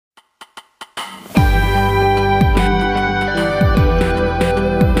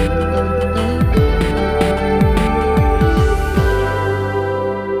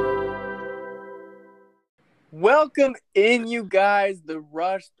Welcome in, you guys, the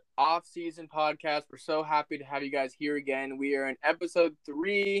Rushed Offseason podcast. We're so happy to have you guys here again. We are in episode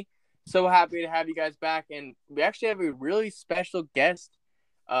 3. So happy to have you guys back. And we actually have a really special guest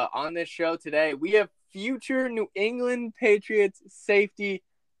on this show today. We have future New England Patriots safety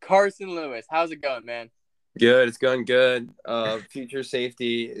Carson Lewis. How's it going, man? Good. It's going good. Future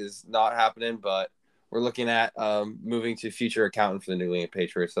safety is not happening, but we're looking at moving to future accountant for the New England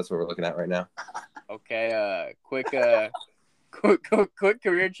Patriots. That's what we're looking at right now. Okay. Quick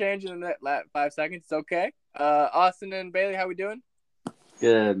career change in that 5 seconds. It's okay. Offszn and Bailey, how we doing?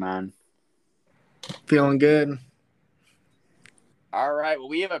 Good, man. Feeling good. All right. Well,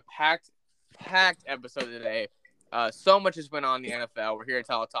 we have a packed episode today. So much has went on in the NFL. We're here to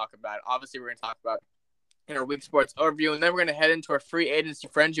talk about it. Obviously, we're going to talk about in our week sports overview, and then we're going to head into our free agency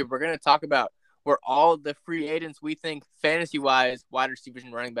friendship. We're going to talk about where all the free agents we think fantasy-wise, wide receivers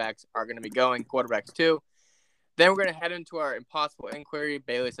and running backs are going to be going, quarterbacks too. Then we're going to head into our impossible inquiry.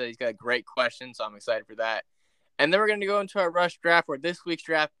 Bailey said he's got a great question, so I'm excited for that. And then we're going to go into our rush draft, where this week's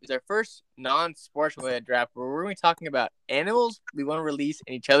draft is our first non-sports-related draft, where we're going to be talking about animals we want to release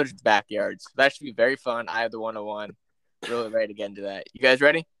in each other's backyards. So that should be very fun. I have the 101. Really ready to get into that. You guys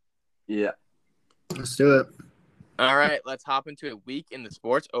ready? Yeah. Let's do it. All right, let's hop into a week in the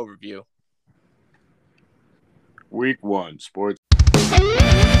sports overview. Week 1, sports.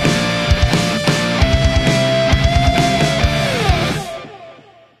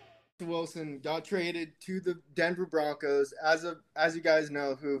 Wilson got traded to the Denver Broncos. As you guys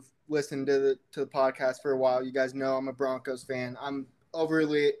know, who've listened to the podcast for a while, you guys know I'm a Broncos fan. I'm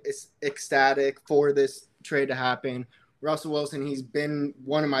overly ecstatic for this trade to happen. Russell Wilson, he's been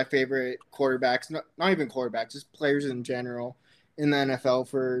one of my favorite quarterbacks, not even quarterbacks, just players in general in the NFL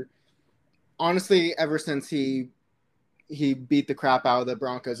for, honestly, ever since he beat the crap out of the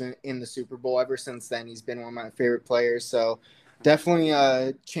Broncos in the Super Bowl. Ever since then, he's been one of my favorite players. So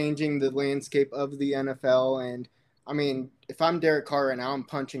definitely changing the landscape of the NFL. And, I mean, if I'm Derek Carr right now, I'm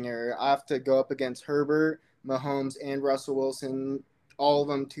punching her. I have to go up against Herbert, Mahomes, and Russell Wilson, all of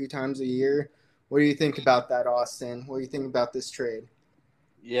them 2 times a year. What do you think about that, Offszn? What do you think about this trade?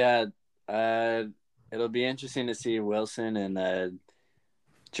 Yeah, it'll be interesting to see Wilson in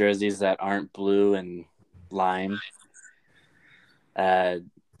jerseys that aren't blue and lime.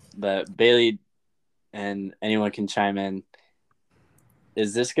 But Bailey and anyone can chime in.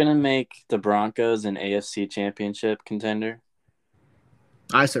 Is this going to make the Broncos an AFC championship contender?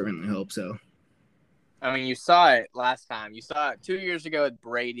 I certainly hope so. I mean, you saw it last time. You saw it 2 years ago with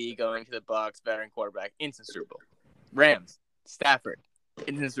Brady going to the Bucs, veteran quarterback, instant Super Bowl. Rams, Stafford,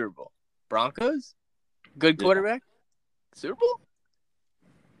 instant Super Bowl. Broncos, good quarterback, Super Bowl.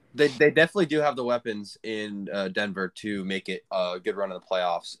 They definitely do have the weapons in Denver to make it a good run in the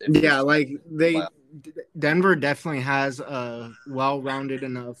playoffs. Denver definitely has a well-rounded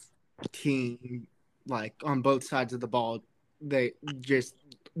enough team, like on both sides of the ball. They just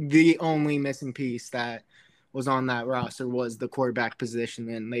the only missing piece that was on that roster was the quarterback position,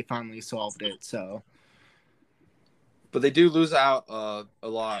 and they finally solved it. So, but they do lose out a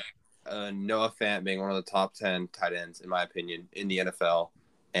lot. Noah Fant being one of the top 10 tight ends, in my opinion, in the NFL.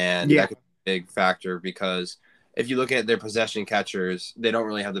 And that could be a big factor because if you look at their possession catchers, they don't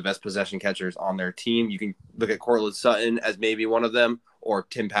really have the best possession catchers on their team. You can look at Cortland Sutton as maybe one of them or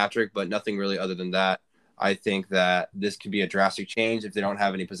Tim Patrick, but nothing really other than that. I think that this could be a drastic change if they don't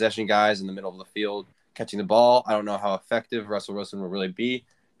have any possession guys in the middle of the field catching the ball. I don't know how effective Russell Wilson will really be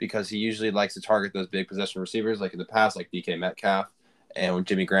because he usually likes to target those big possession receivers like in the past, like DK Metcalf and with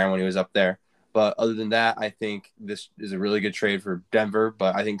Jimmy Graham when he was up there. But other than that, I think this is a really good trade for Denver.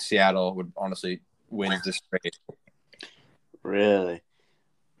 But I think Seattle would honestly win this trade. Really?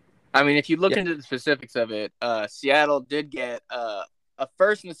 I mean, if you look into the specifics of it, Seattle did get a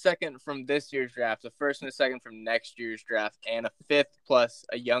first and a second from this year's draft, a first and a second from next year's draft, and a 5th plus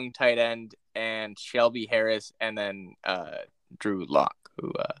a young tight end and Shelby Harris and then Drew Lock,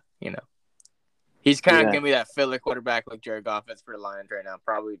 who, he's kind of going to be that filler quarterback like Jared Goff is for the Lions right now.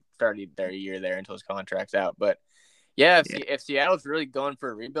 Probably started their year there until his contract's out. But, if Seattle's really going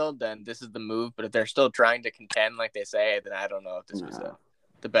for a rebuild, then this is the move. But if they're still trying to contend like they say, then I don't know if this was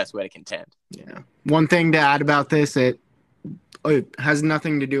the best way to contend. Yeah. One thing to add about this, it has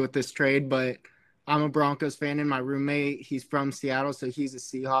nothing to do with this trade, but I'm a Broncos fan, and my roommate, he's from Seattle, so he's a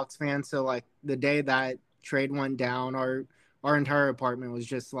Seahawks fan. So, like, the day that trade went down, our entire apartment was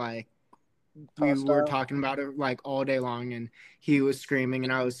just like, we were talking about it like all day long, and he was screaming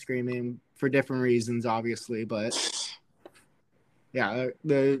and I was screaming for different reasons, obviously. But yeah,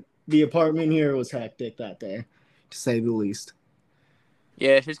 the apartment here was hectic that day, to say the least.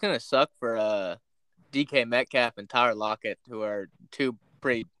 Yeah, it's just gonna suck for DK Metcalf and Tyler Lockett, who are two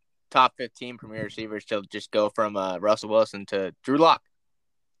pretty top 15 premier receivers, to just go from Russell Wilson to Drew Lock.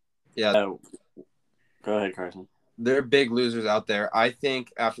 Yeah. Go ahead, Carson. They're big losers out there. I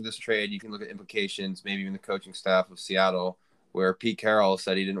think after this trade, you can look at implications, maybe even the coaching staff of Seattle, where Pete Carroll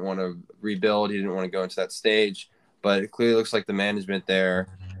said he didn't want to rebuild. He didn't want to go into that stage. But it clearly looks like the management there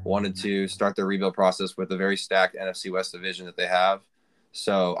wanted to start the rebuild process with a very stacked NFC West division that they have.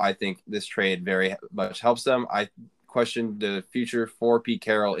 So I think this trade very much helps them. I question the future for Pete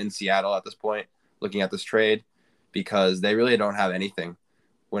Carroll in Seattle at this point, looking at this trade, because they really don't have anything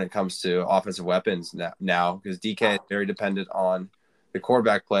when it comes to offensive weapons now, because DK is very dependent on the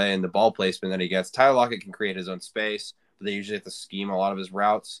quarterback play and the ball placement that he gets. Tyler Lockett can create his own space, but they usually have to scheme a lot of his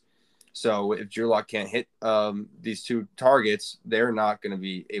routes. So if Drew Lock can't hit these two targets, they're not going to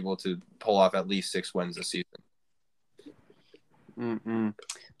be able to pull off at least 6 wins this season.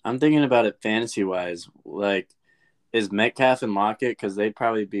 I'm thinking about it fantasy-wise. Like, is Metcalf and Lockett, because they'd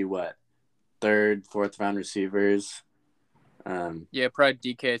probably be, what, 3rd, 4th-round receivers? Yeah, probably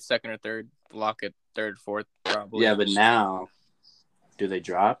DK 2nd or 3rd, Lockett 3rd, 4th, probably. Yeah, but now, do they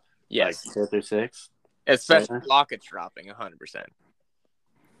drop? Yes. Like 5th or 6th? Especially Lockett's dropping 100%.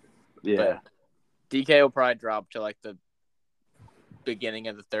 Yeah. But DK will probably drop to like the beginning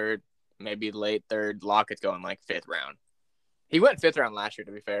of the 3rd, maybe late 3rd. Lockett's going like 5th round. He went 5th round last year,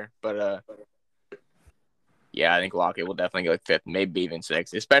 to be fair. But, yeah, I think Lockett will definitely go like 5th, maybe even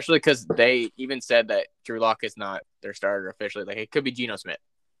 6th, especially because they even said that Drew Lock is not their starter officially. Like, it could be Geno Smith.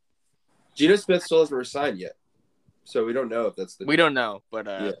 Geno Smith still hasn't resigned yet, so we don't know if that's the. We don't know, but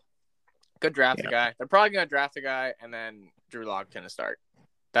could draft a Yeah. guy. They're probably gonna draft a guy, and then Drew Lock's gonna start.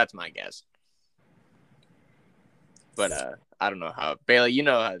 That's my guess. But I don't know how Bailey. You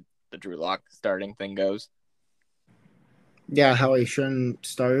know how the Drew Lock starting thing goes. Yeah, how he shouldn't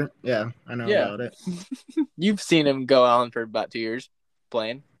start. Yeah, I know Yeah. about it. You've seen him go on for about 2 years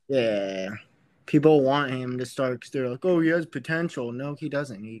playing. Yeah. People want him to start because they're like, oh, he has potential. No, he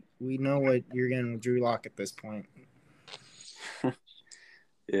doesn't. We know what you're getting with Drew Lock at this point.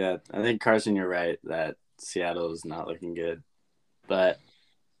 Yeah, I think, Carson, you're right that Seattle is not looking good. But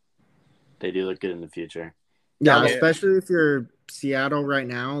they do look good in the future. Yeah, Yeah. especially if you're Seattle right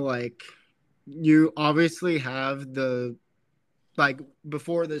now. Like, you obviously have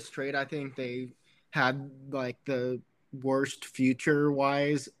before this trade, I think they had, like, the worst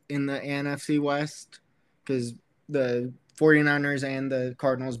future-wise in the NFC West because the 49ers and the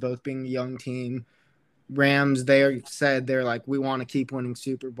Cardinals both being a young team. Rams, they said they're like, we want to keep winning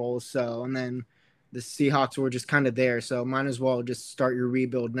Super Bowls. So, and then the Seahawks were just kind of there. So might as well just start your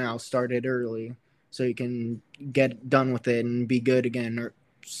rebuild now. Start it early so you can get done with it and be good again or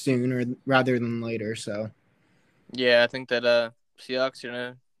sooner rather than later. So, Yeah, I think that Seahawks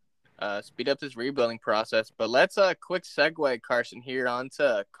are gonna speed up this rebuilding process. But let's quick segue, Carson, here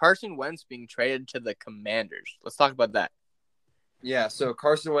onto Carson Wentz being traded to the Commanders. Let's talk about that. Yeah, so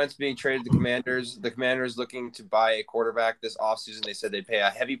Carson Wentz being traded to the Commanders. The Commanders looking to buy a quarterback this offseason. They said they'd pay a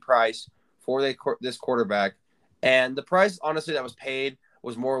heavy price for this quarterback. And the price, honestly, that was paid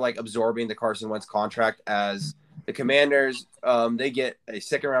was more like absorbing the Carson Wentz contract, as the Commanders, they get a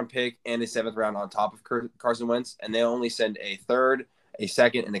 2nd-round pick and a 7th round on top of Carson Wentz, and they only send a 3rd, a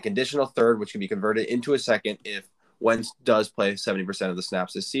 2nd, and a conditional 3rd, which can be converted into a 2nd if Wentz does play 70% of the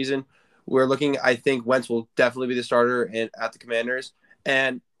snaps this season. We're looking, I think Wentz will definitely be the starter at the Commanders.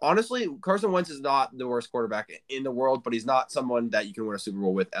 And honestly, Carson Wentz is not the worst quarterback in the world, but he's not someone that you can win a Super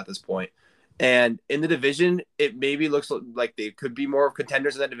Bowl with at this point. And in the division, it maybe looks like they could be more of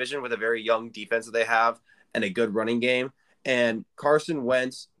contenders in that division with a very young defense that they have and a good running game. And Carson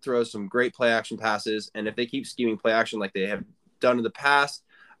Wentz throws some great play action passes. And if they keep scheming play action like they have done in the past,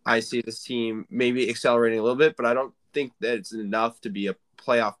 I see this team maybe accelerating a little bit, but I don't think that it's enough to be a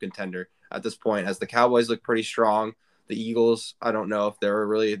playoff contender at this point, as the Cowboys look pretty strong. The Eagles, I don't know if they're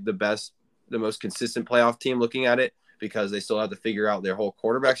really the most consistent playoff team looking at it, because they still have to figure out their whole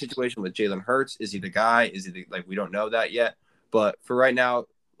quarterback situation with Jalen Hurts. Is he the guy? We don't know that yet. But for right now, it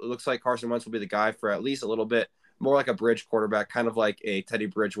looks like Carson Wentz will be the guy for at least a little bit, more like a bridge quarterback, kind of like a Teddy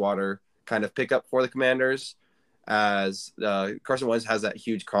Bridgewater kind of pickup for the Commanders, as Carson Wentz has that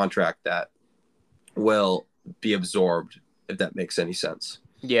huge contract that will be absorbed, if that makes any sense.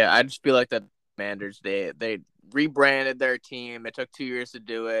 Yeah, I just feel like the Commanders, they rebranded their team. It took 2 years to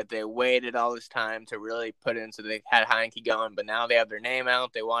do it. They waited all this time to really put in, so they had Heineke going, but now they have their name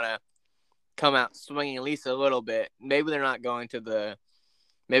out. They want to come out swinging at least a little bit. Maybe they're not going to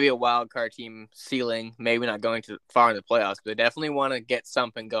maybe a wild card team ceiling, maybe not going to far in the playoffs, but they definitely want to get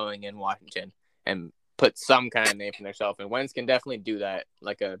something going in Washington and put some kind of name for themselves. And Wentz can definitely do that,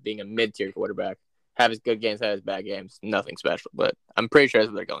 like being a mid-tier quarterback. have his good games, have his bad games. Nothing special, but I'm pretty sure that's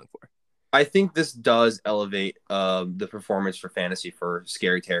what they're going for. I think this does elevate the performance for fantasy for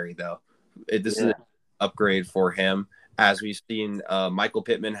Scary Terry, though. This is an upgrade for him. As we've seen, Michael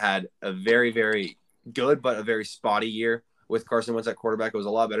Pittman had a very, very good but a very spotty year with Carson Wentz at quarterback. It was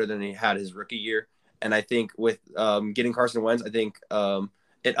a lot better than he had his rookie year. And I think with getting Carson Wentz, I think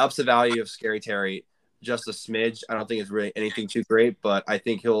it ups the value of Scary Terry just a smidge. I don't think it's really anything too great, but I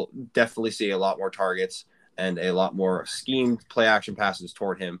think he'll definitely see a lot more targets and a lot more schemed play action passes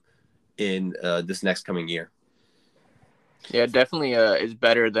toward him in this next coming year. Yeah, definitely is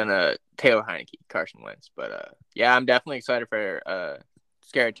better than Taylor Heineke, Carson Wentz. But yeah, I'm definitely excited for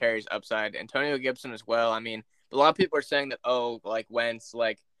Scary Terry's upside. Antonio Gibson as well. I mean, a lot of people are saying that, like Wentz,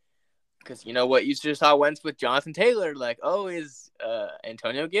 like, because you know what, you just saw Wentz with Jonathan Taylor. Like, is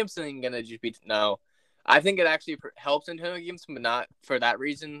Antonio Gibson going to just be – no. I think it actually helps Antonio Gibson, but not for that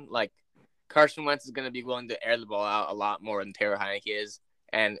reason. Like, Carson Wentz is going to be willing to air the ball out a lot more than Taylor Heineke is.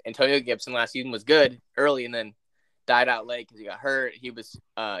 And Antonio Gibson last season was good early and then died out late because he got hurt. He was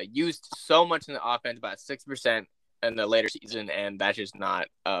used so much in the offense, about 6% in the later season, and that's just not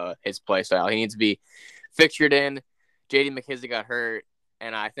his play style. He needs to be fixtured in. J.D. McKissic got hurt,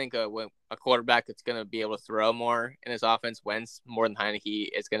 and I think a quarterback that's going to be able to throw more in his offense, Wentz, more than Heineke,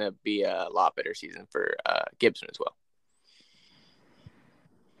 is going to be a lot better season for Gibson as well.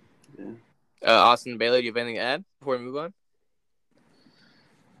 Yeah. Austin, Bailey, do you have anything to add before we move on?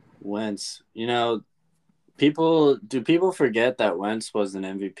 Wentz, people forget that Wentz was an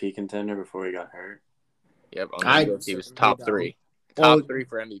MVP contender before he got hurt? Yep, he was top 3. Top 3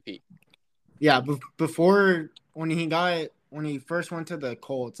 for MVP. Yeah, before when he first went to the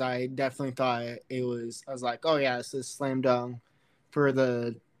Colts, I definitely thought I was like, oh yeah, this is slam dunk for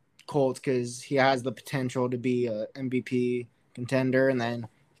the Colts because he has the potential to be a MVP contender, and then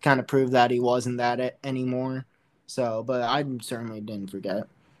he kind of proved that he wasn't that anymore. So, but I certainly didn't forget.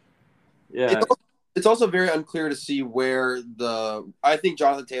 Yeah, it's also very unclear to see where I think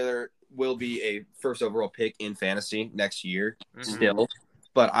Jonathan Taylor will be a first overall pick in fantasy next year still,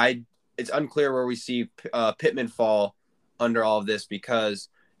 but it's unclear where we see Pittman fall under all of this because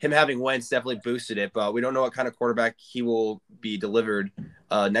him having Wentz definitely boosted it, but we don't know what kind of quarterback he will be delivered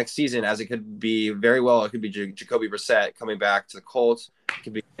next season, as it could be it could be Jacoby Brissett coming back to the Colts. It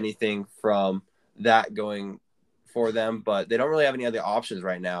could be anything from that going for them, but they don't really have any other options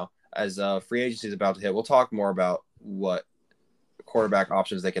right now as free agency is about to hit. We'll talk more about what quarterback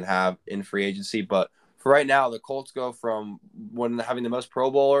options they can have in free agency, but for right now, the Colts go from having the most Pro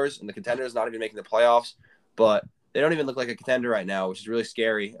Bowlers and the contenders not even making the playoffs, but they don't even look like a contender right now, which is really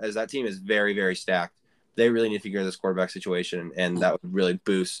scary as that team is very, very stacked. They really need to figure out this quarterback situation, and that would really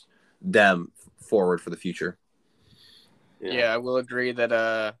boost them forward for the future. Yeah, I will agree that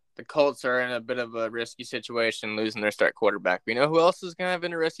the Colts are in a bit of a risky situation losing their start quarterback. We know who else is kind of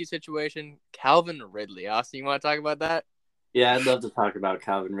in a risky situation? Calvin Ridley. Austin, you want to talk about that? Yeah, I'd love to talk about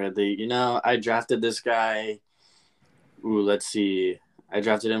Calvin Ridley. I drafted this guy. Let's see. I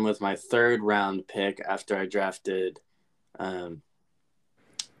drafted him with my 3rd round pick after I drafted who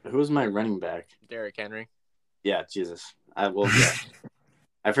was my running back? Derrick Henry. Yeah, Jesus. I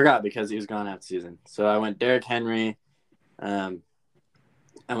forgot because he was gone after season. So I went Derrick Henry, I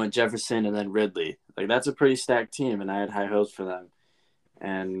went Jefferson, and then Ridley. Like, that's a pretty stacked team, and I had high hopes for them.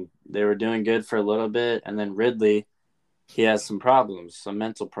 And they were doing good for a little bit, and then Ridley, he has some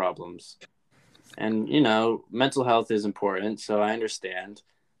mental problems. And, mental health is important, so I understand.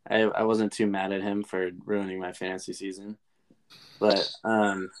 I wasn't too mad at him for ruining my fantasy season. But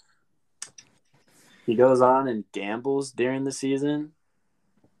he goes on and gambles during the season,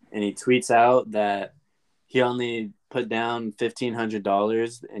 and he tweets out that he only put down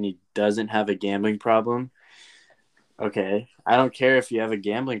 $1,500 and he doesn't have a gambling problem. Okay, I don't care if you have a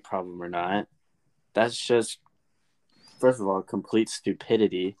gambling problem or not. That's just, first of all, complete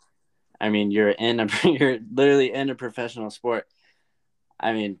stupidity. I mean, you're literally in a professional sport.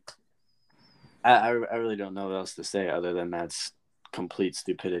 I mean, I really don't know what else to say other than that's complete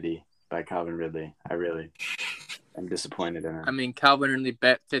stupidity by Calvin Ridley. I'm disappointed in him. I mean, Calvin Ridley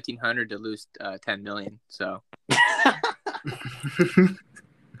bet $1,500 to lose $10 million. So,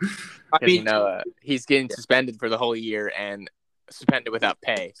 he's getting suspended for the whole year and suspended without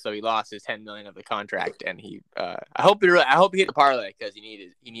pay. So he lost his $10 million of the contract, and I hope he hit the parlay because he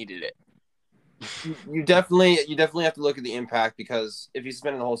needed it. You definitely have to look at the impact, because if he's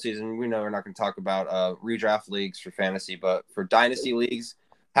spending the whole season, we know we're not going to talk about redraft leagues for fantasy, but for dynasty leagues,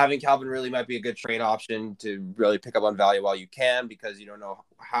 having Calvin Ridley might be a good trade option to really pick up on value while you can, because you don't know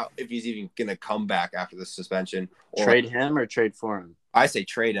if he's even going to come back after the suspension. Trade him or trade for him? I say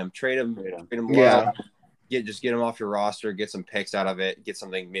trade him. Trade him low. Yeah. Just get him off your roster. Get some picks out of it. Get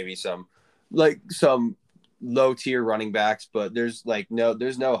something, maybe some low tier running backs. But there's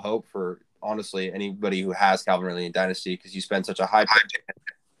no hope for honestly anybody who has Calvin Ridley in Dynasty, because you spend such a high pick,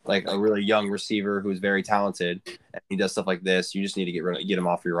 like a really young receiver who's very talented, and he does stuff like this. You just need to get him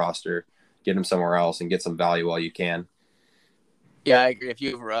off your roster, get him somewhere else, and get some value while you can. Yeah, I agree. If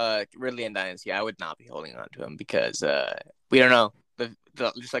you have Ridley in Dynasty, I would not be holding on to him because we don't know.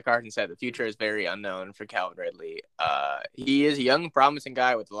 Just like Carson said, the future is very unknown for Calvin Ridley. He is a young, promising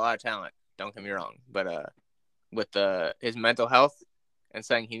guy with a lot of talent. Don't get me wrong, but with his mental health and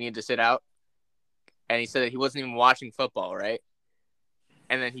saying he needed to sit out, and he said that he wasn't even watching football, right?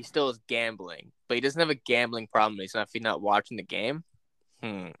 And then he still is gambling, but he doesn't have a gambling problem. He's not watching the game.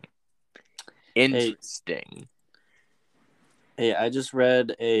 Interesting. Hey, I just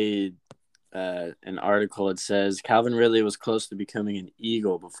read an article. It says Calvin Ridley was close to becoming an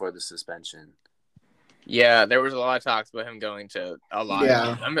Eagle before the suspension. Yeah, there was a lot of talks about him going to a lot.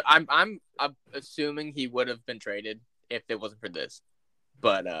 Yeah. I'm assuming he would have been traded if it wasn't for this,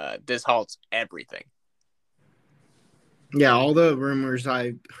 but this halts everything. Yeah, all the rumors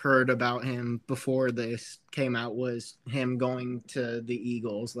I heard about him before this came out was him going to the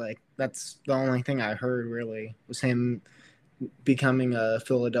Eagles. Like, that's the only thing I heard, really, was him becoming a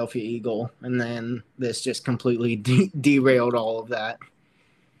Philadelphia Eagle. And then this just completely derailed all of that.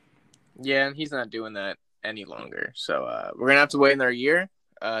 Yeah, and he's not doing that any longer. So we're going to have to wait another year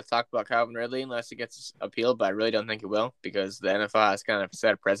to talk about Calvin Ridley unless it gets appealed, but I really don't think it will because the NFL has kind of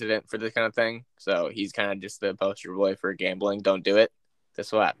set a precedent for this kind of thing. So he's kind of just the poster boy for gambling. Don't do it.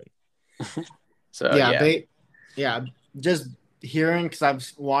 This will happen. So yeah. Just hearing, because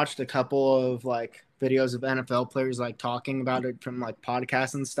I've watched a couple of like videos of NFL players like talking about it from like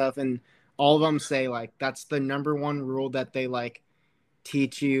podcasts and stuff, and all of them say like that's the number one rule that they like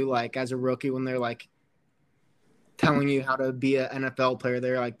teach you like as a rookie when they're like telling you how to be an NFL player.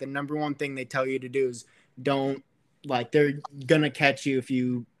 They're like, the number one thing they tell you to do is don't, like, they're gonna catch you if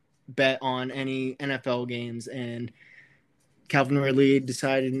you bet on any NFL games. And Calvin Ridley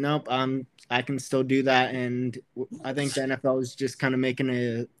decided, nope, I can still do that. And I think the NFL is just kind of making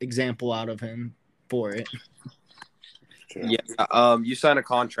an example out of him for it. Yeah. You sign a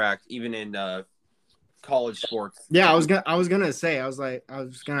contract even in college sports. Yeah, I was gonna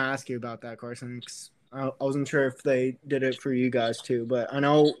ask you about that, Carson, 'cause I wasn't sure if they did it for you guys too, but I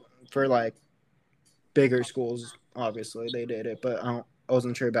know for like bigger schools, obviously they did it, but I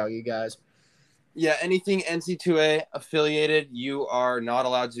wasn't sure about you guys. Yeah, anything NC2A affiliated, you are not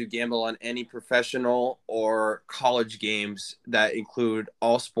allowed to gamble on any professional or college games that include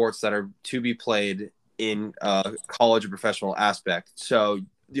all sports that are to be played in college or professional aspect. So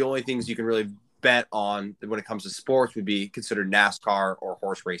the only things you can really bet on when it comes to sports would be considered NASCAR or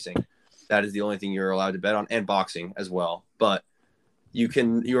horse racing. That is the only thing you're allowed to bet on, and boxing as well. But you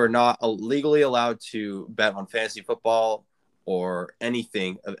are not legally allowed to bet on fantasy football or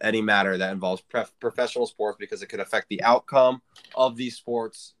anything of any matter that involves professional sports, because it could affect the outcome of these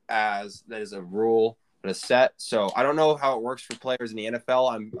sports, as that is a rule that is set. So I don't know how it works for players in the NFL.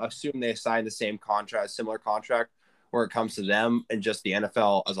 I'm assuming they sign the same contract, similar contract, where it comes to them and just the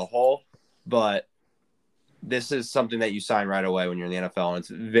NFL as a whole. But this is something that you sign right away when you're in the NFL,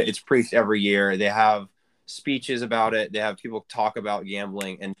 and it's preached every year. They have speeches about it. They have people talk about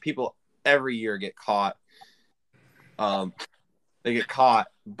gambling, and people every year get caught. They get caught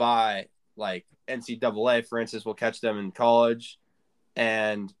by like NCAA, for instance, will catch them in college,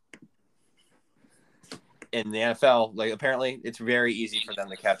 and in the NFL, like apparently it's very easy for them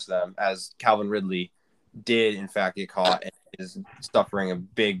to catch them, as Calvin Ridley did in fact get caught and is suffering a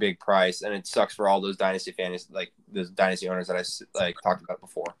big price, and it sucks for all those dynasty fans, like those dynasty owners that I talked about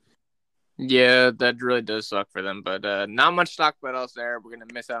before. Yeah, that really does suck for them, but not much to talk about else there. We're going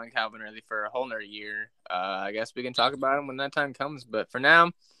to miss out on Calvin Ridley for a whole nother year. I guess we can talk about him when that time comes, but for now,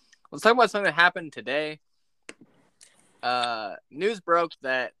 let's talk about something that happened today. News broke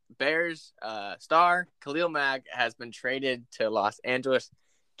that Bears star Khalil Mack has been traded to Los Angeles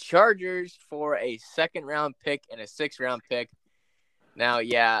Chargers for a 2nd-round pick and a 6th-round pick. Now,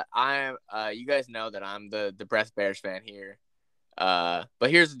 yeah, I'm you guys know that I'm the best Bears fan here. But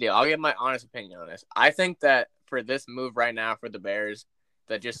here's the deal. I'll give my honest opinion on this. I think that for this move right now for the Bears,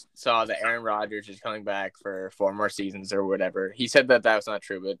 that just saw that Aaron Rodgers is coming back for 4 more seasons or whatever. He said that was not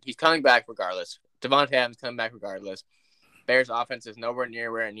true, but he's coming back regardless. Devontae Adams coming back regardless. Bears offense is nowhere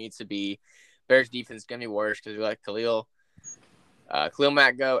near where it needs to be. Bears defense is going to be worse because we let Khalil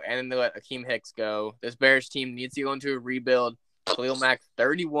Mack go, and then they let Akeem Hicks go. This Bears team needs to go into a rebuild. Khalil Mack,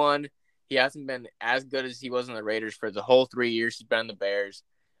 31. He hasn't been as good as he was in the Raiders for the whole 3 years he's been in the Bears.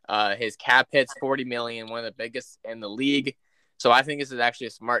 His cap hit's $40 million, one of the biggest in the league. So I think this is actually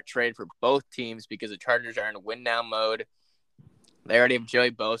a smart trade for both teams because the Chargers are in a win-now mode. They already have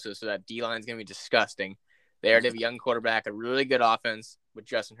Joey Bosa, so that D-line is going to be disgusting. They already have a young quarterback, a really good offense with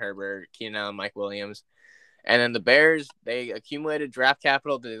Justin Herbert, Keenan Allen, Mike Williams. And then the Bears, they accumulated draft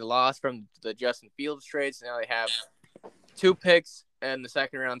capital that they lost from the Justin Fields trades. So now they have 2 picks in the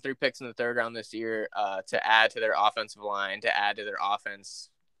second round, 3 picks in the third round this year to add to their offensive line, to add to their offense.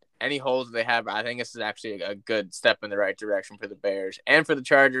 Any holes they have, I think this is actually a good step in the right direction for the Bears and for the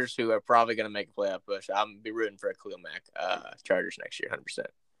Chargers, who are probably going to make a playoff push. I'm going to be rooting for a Khalil Mack Chargers next year, 100%.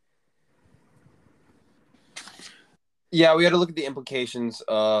 Yeah, we got to look at the implications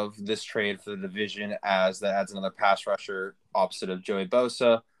of this trade for the division, as that adds another pass rusher opposite of Joey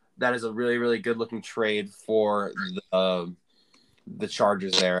Bosa. That is a really, really good-looking trade for the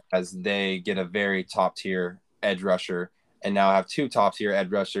Chargers there, as they get a very top-tier edge rusher and now have 2 top-tier edge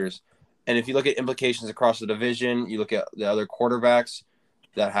rushers. And if you look at implications across the division, you look at the other quarterbacks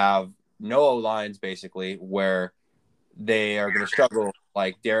that have no O-lines, basically, where they are going to struggle.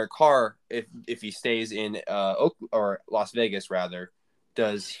 Like Derek Carr, if he stays in or Las Vegas, rather,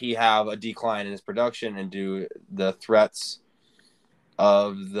 does he have a decline in his production, and do the threats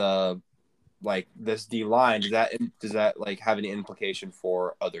of this D line does that like have any implication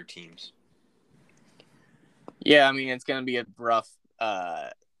for other teams? Yeah, I mean, it's going to be a rough.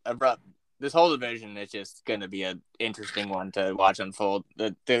 This whole division is just going to be an interesting one to watch unfold.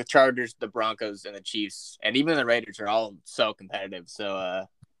 The Chargers, the Broncos, and the Chiefs, and even the Raiders are all so competitive. So,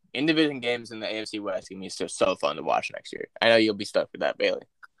 in-division games in the AFC West can be so fun to watch next year. I know you'll be stuck with that, Bailey.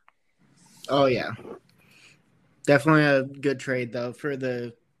 Oh, yeah. Definitely a good trade, though, for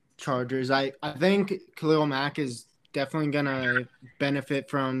the Chargers. I think Khalil Mack is definitely going to benefit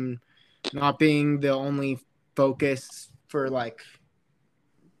from not being the only focus for,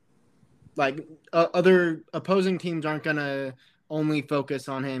 other opposing teams aren't going to only focus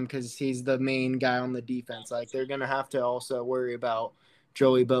on him because he's the main guy on the defense. Like, they're going to have to also worry about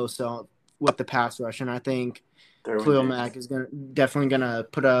Joey Bosa with the pass rush. And I think Khalil Mack is definitely going to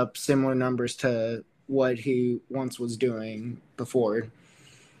put up similar numbers to what he once was doing before.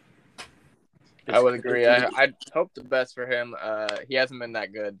 I would agree. I hope the best for him. He hasn't been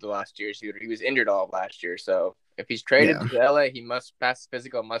that good the last year. He was injured all of last year. So if he's traded to LA, he must pass the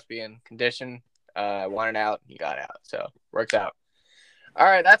physical, must be in condition. Wanted out, he got out. So works out. All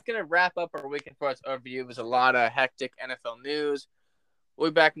right, that's going to wrap up our weekend sports overview. It was a lot of hectic NFL news. We'll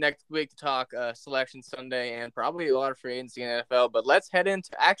be back next week to talk Selection Sunday and probably a lot of free agency in the NFL. But let's head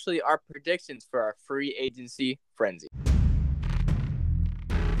into actually our predictions for our free agency frenzy.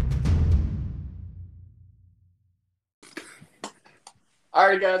 All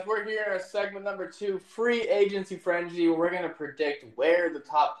right, guys, we're here in our segment number 2, free agency frenzy. We're going to predict where the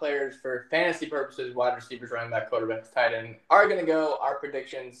top players for fantasy purposes, wide receivers, running back, quarterbacks, tight end, are going to go, our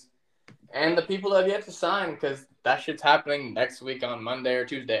predictions, and the people that have yet to sign, because that shit's happening next week on Monday or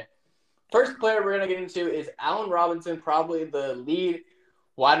Tuesday. First player we're going to get into is Allen Robinson, probably the lead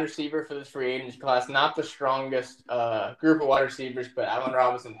wide receiver for this free agency class. Not the strongest group of wide receivers, but Allen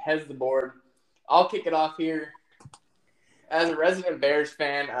Robinson heads the board. I'll kick it off here. As a resident Bears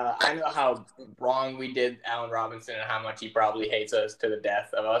fan, I know how wrong we did Allen Robinson and how much he probably hates us to the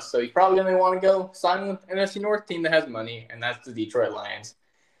death of us. So he's probably going to want to go sign with an NFC North team that has money, and that's the Detroit Lions.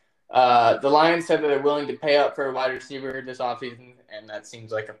 The Lions said that they're willing to pay up for a wide receiver this offseason, and that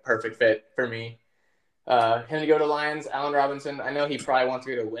seems like a perfect fit for me. Him to go to Lions, Allen Robinson, I know he probably wants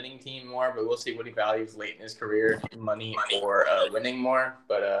to go to a winning team more, but we'll see what he values late in his career, money or winning more.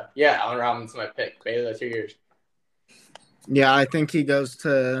 But, yeah, Allen Robinson, my pick. Bailey, that's yours. Yeah, I think he goes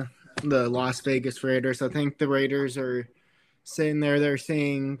to the Las Vegas Raiders. I think the Raiders are sitting there. They're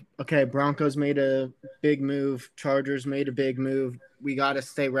saying, okay, Broncos made a big move. Chargers made a big move. We got to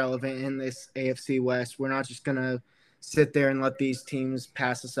stay relevant in this AFC West. We're not just going to sit there and let these teams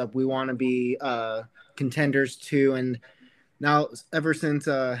pass us up. We want to be contenders too. And now, ever since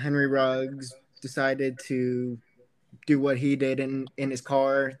Henry Ruggs decided to do what he did in his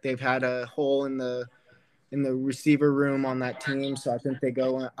car, they've had a hole in the receiver room on that team, so I think they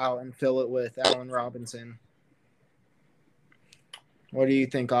go out and fill it with Allen Robinson. What do you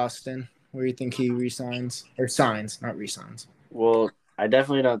think, Austin? Where do you think he resigns? Or signs, not resigns. Well, I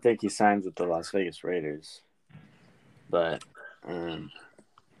definitely don't think he signs with the Las Vegas Raiders. But I'm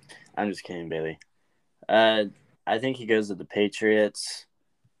just kidding, Bailey. I think he goes to the Patriots.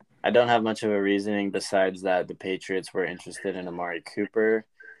 I don't have much of a reasoning besides that the Patriots were interested in Amari Cooper,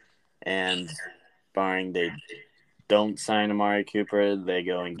 and barring they don't sign Amari Cooper, they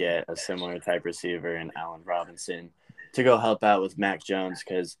go and get a similar type receiver in Allen Robinson to go help out with Mac Jones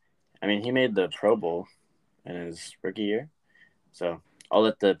because, I mean, he made the Pro Bowl in his rookie year. So I'll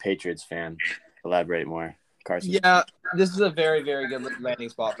let the Patriots fan elaborate more. Carson. Yeah, this is a very, very good landing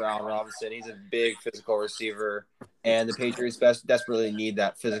spot for Allen Robinson. He's a big physical receiver, and the Patriots desperately need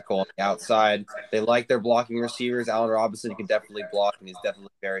that physical on the outside. They like their blocking receivers. Allen Robinson can definitely block, and he's definitely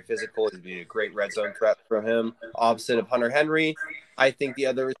very physical. He'd be a great red zone threat from him. Opposite of Hunter Henry, I think the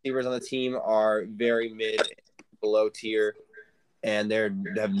other receivers on the team are very mid, below tier, and they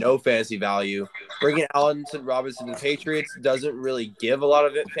have no fantasy value. Bringing Allen Robinson to the Patriots doesn't really give a lot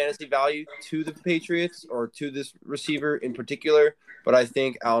of fantasy value to the Patriots or to this receiver in particular, but I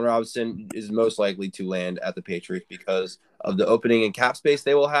think Allen Robinson is most likely to land at the Patriots because of the opening and cap space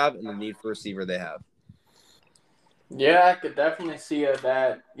they will have and the need for receiver they have. Yeah, I could definitely see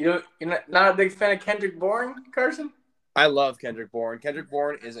that. You're not a big fan of Kendrick Bourne, Carson? I love Kendrick Bourne. Kendrick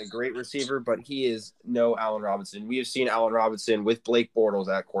Bourne is a great receiver, but he is no Allen Robinson. We have seen Allen Robinson with Blake Bortles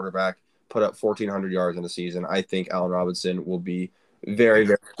at quarterback put up 1,400 yards in a season. I think Allen Robinson will be very,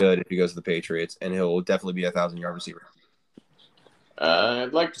 very good if he goes to the Patriots, and he'll definitely be a 1,000-yard receiver.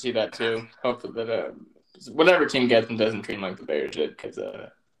 I'd like to see that too. Hopefully that whatever team gets him doesn't treat him like the Bears did because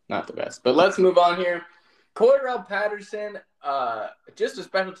not the best. But let's move on here. Cordarrelle Patterson, just a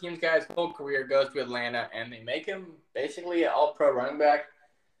special teams guy. His whole career goes to Atlanta, and they make him basically an all-pro running back.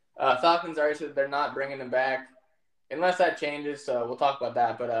 Falcons already said they're not bringing him back unless that changes, so we'll talk about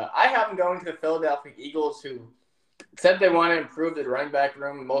that. But I have him going to the Philadelphia Eagles, who said they want to improve the running back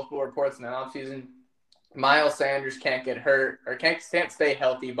room. Multiple reports in the offseason. Miles Sanders can't get hurt or can't stay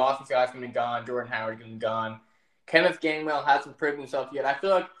healthy. Boston Scott's going to be gone. Jordan Howard's going to be gone. Kenneth Gainwell hasn't proven himself yet. I feel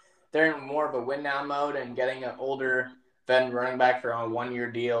like they're in more of a win-now mode, and getting an older veteran running back for a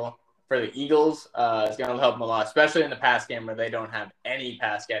one-year deal for the Eagles is going to help them a lot, especially in the pass game where they don't have any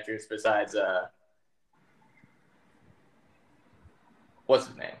pass catchers besides what's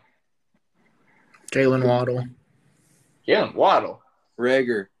his name? Jalen Waddle. Jalen Waddle.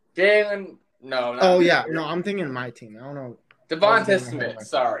 Rager. Jalen. No. Oh, yeah. No, I'm thinking my team. I don't know. Devonta Smith.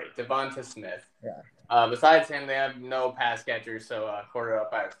 Sorry. Devonta Smith. Yeah. Besides him, they have no pass catchers, so Cordarrelle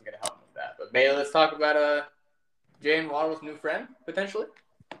Patterson's going to help them with that. But Bailey, let's talk about Jalen Waddle's new friend, potentially.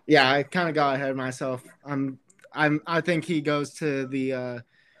 Yeah, I kind of got ahead of myself. I think he goes to the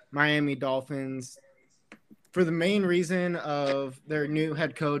Miami Dolphins for the main reason of their new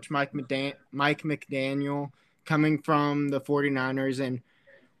head coach, Mike McDaniel, coming from the 49ers. And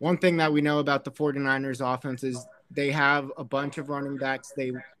one thing that we know about the 49ers offense is they have a bunch of running backs.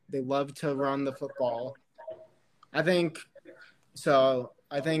 They love to run the football. I think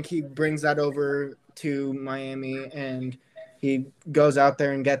he brings that over to Miami, and he goes out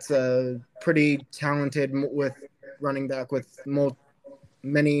there and gets a pretty talented with running back with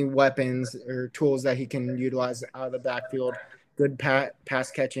many weapons or tools that he can utilize out of the backfield. Good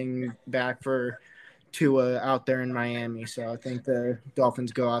pass catching back for Tua out there in Miami. So I think the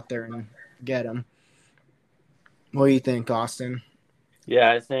Dolphins go out there and get him. What do you think, Austin?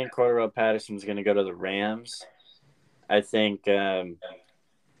 Yeah, I think Cordarrelle Patterson's going to go to the Rams. I think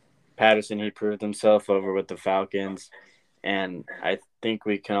Patterson, he proved himself over with the Falcons, and I think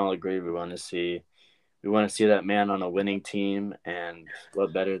we can all agree we want to see that man on a winning team, and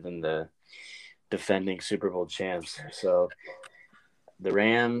what better than the defending Super Bowl champs. So the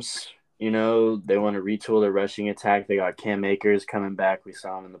Rams, they want to retool their rushing attack. They got Cam Akers coming back. We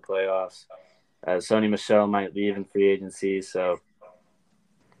saw him in the playoffs. Sony Michel might leave in free agency, so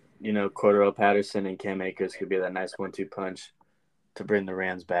Cordarrelle Patterson and Cam Akers could be that nice 1-2 punch to bring the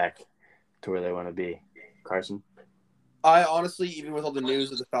Rams back to where they want to be. Carson? I honestly, even with all the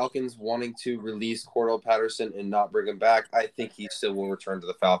news of the Falcons wanting to release Cordarrelle Patterson and not bring him back, I think he still will return to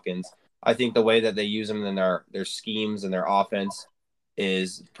the Falcons. I think the way that they use him in their schemes and their offense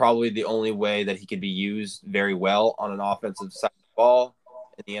is probably the only way that he could be used very well on an offensive side of the ball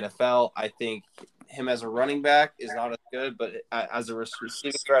in the NFL. I think him as a running back is not as good, but as a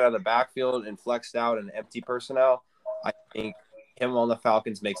receiving threat out of the backfield and flexed out and empty personnel, I think him on the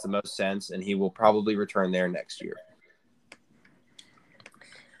Falcons makes the most sense, and he will probably return there next year.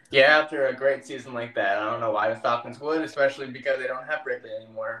 Yeah, after a great season like that, I don't know why the Falcons would, especially because they don't have Ridley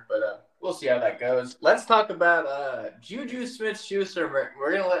anymore. But we'll see how that goes. Let's talk about Juju Smith-Schuster.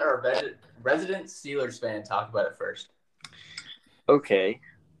 We're going to let our resident Steelers fan talk about it first. Okay.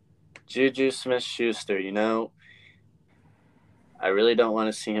 Juju Smith-Schuster, I really don't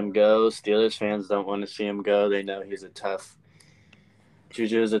want to see him go. Steelers fans don't want to see him go. They know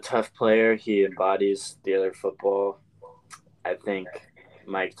Juju is a tough player. He embodies Steeler football. I think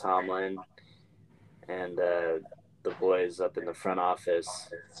Mike Tomlin and the boys up in the front office,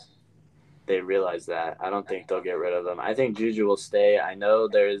 they realize that. I don't think they'll get rid of him. I think Juju will stay. I know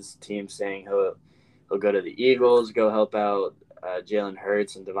there's teams saying he'll go to the Eagles, go help out Jalen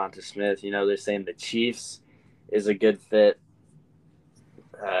Hurts and Devonta Smith. They're saying the Chiefs is a good fit.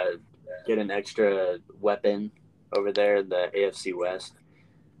 Get an extra weapon over there in the AFC West.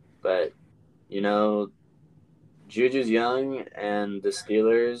 But, Juju's young, and the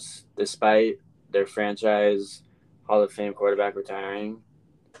Steelers, despite their franchise Hall of Fame quarterback retiring,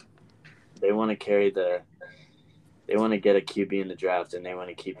 they want to they want to get a QB in the draft, and they want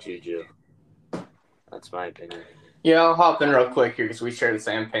to keep Juju. That's my opinion. Yeah, I'll hop in real quick here because we share the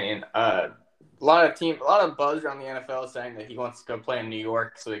same opinion. A lot of buzz around the NFL saying that he wants to go play in New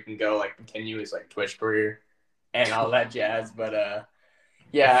York so he can go continue his Twitch career and all that jazz. But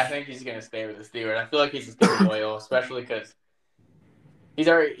yeah, I think he's gonna stay with the Steelers. I feel like he's just gonna be loyal, especially because he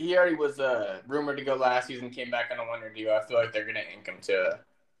already was rumored to go last season, came back on a 1-year deal. I feel like they're gonna ink him to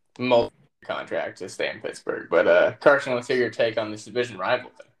a multi-contract to stay in Pittsburgh. But Carson, let's hear your take on this division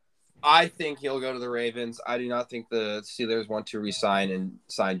rival thing. I think he'll go to the Ravens. I do not think the Steelers want to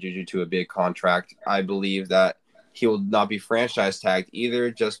sign Juju to a big contract. I believe that he will not be franchise tagged either,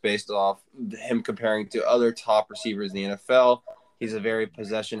 just based off him comparing to other top receivers in the NFL. He's a very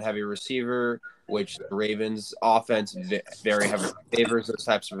possession-heavy receiver, which the Ravens' offense very heavily favors those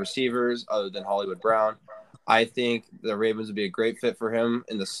types of receivers other than Hollywood Brown. I think the Ravens would be a great fit for him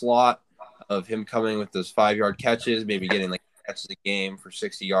in the slot of him coming with those 5-yard catches, maybe getting catches a game for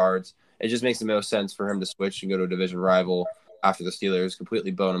 60 yards. It just makes the most sense for him to switch and go to a division rival after the Steelers completely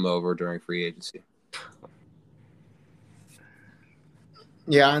bone him over during free agency.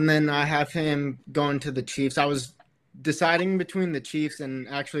 Yeah, and then I have him going to the Chiefs. I was deciding between the Chiefs and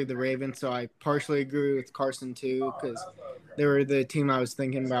actually the Ravens, so I partially agree with Carson too because they were the team I was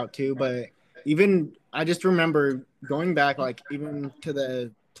thinking about too. But even I just remember going back even to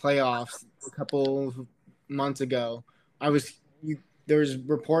the playoffs a couple of months ago, there was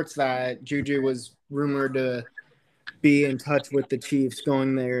reports that Juju was rumored to be in touch with the Chiefs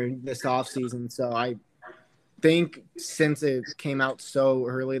going there this offseason. So I think since it came out so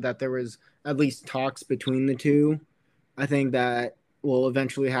early that there was at least talks between the two, I think that will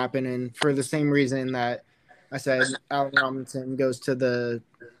eventually happen. And for the same reason that I said Allen Robinson goes to the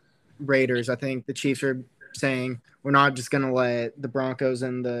Raiders, I think the Chiefs are saying we're not just going to let the Broncos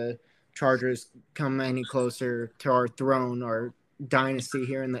and the Chargers come any closer to our throne or dynasty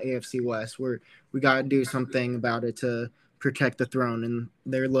here in the AFC West. We got to do something about it to protect the throne, and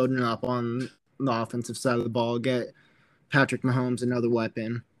they're loading up on the offensive side of the ball, get Patrick Mahomes another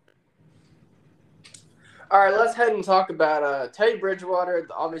weapon. All right, let's head and talk about Teddy Bridgewater.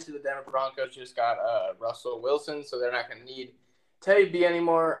 Obviously, the Denver Broncos just got Russell Wilson, so they're not going to need Teddy B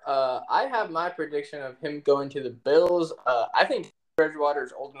anymore. I have my prediction of him going to the Bills. I think Bridgewater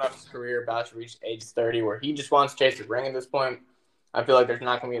is old enough in his career, about to reach age 30, where he just wants to chase the ring at this point. I feel like there's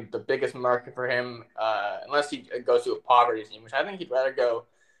not going to be the biggest market for him unless he goes to a poverty team, which I think he'd rather go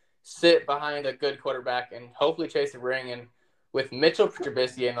sit behind a good quarterback and hopefully chase the ring. And with Mitchell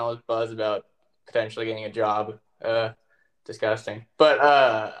Trubisky and all his buzz about potentially getting a job, disgusting. But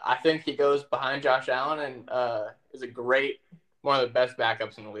I think he goes behind Josh Allen and is one of the best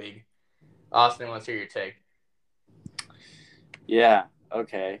backups in the league. Austin, let's hear your take. Yeah,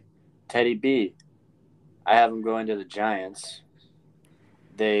 okay. Teddy B. I have him going to the Giants.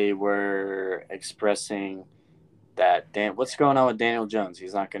 They were expressing that what's going on with Daniel Jones?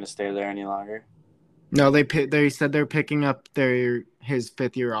 He's not going to stay there any longer. No, they said they're picking up his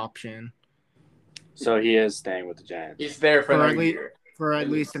 5th-year option. So he is staying with the Giants. He's there for another year. For at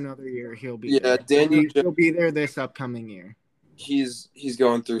least another year, he'll be there. He'll be there this upcoming year. He's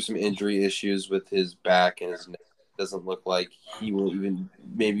going through some injury issues with his back and his neck. Doesn't look like he will even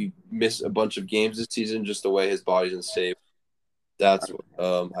maybe miss a bunch of games this season, just the way his body's in shape. That's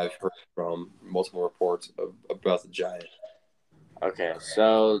what I've heard from multiple reports about the Giants. Okay,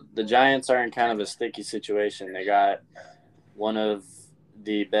 so the Giants are in kind of a sticky situation. They got one of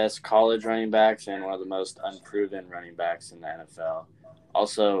the best college running backs and one of the most unproven running backs in the NFL.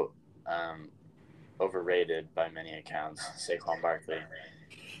 Also, overrated by many accounts, Saquon Barkley.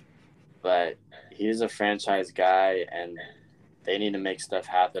 But he's a franchise guy, and they need to make stuff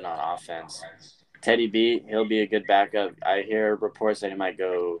happen on offense. Teddy B, he'll be a good backup. I hear reports that he might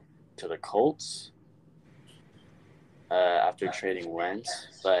go to the Colts after trading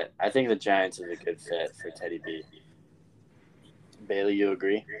Wentz. But I think the Giants is a good fit for Teddy B. Bailey, you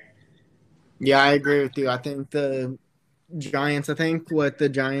agree? Yeah, I agree with you. I think what the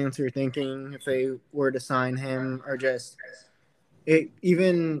Giants are thinking if they were to sign him are just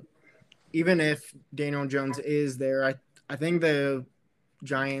even if Daniel Jones is there, I think the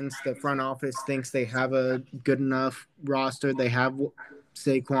Giants, the front office thinks they have a good enough roster. They have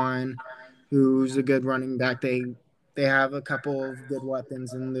Saquon, who's a good running back. They have a couple of good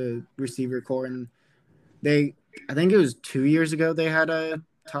weapons in the receiver core, and I think it was 2 years ago they had a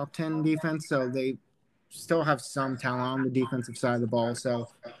top 10 defense, so they still have some talent on the defensive side of the ball. So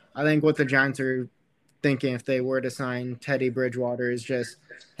I think what the Giants are thinking if they were to sign Teddy Bridgewater is just,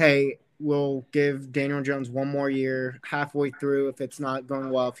 hey, we'll give Daniel Jones one more year halfway through. If it's not going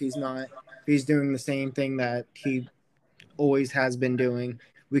well, if he's doing the same thing that he always has been doing,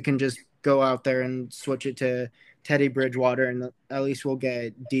 we can just go out there and switch it to Teddy Bridgewater, and at least we'll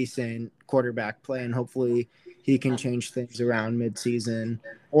get decent quarterback play, and hopefully he can change things around midseason.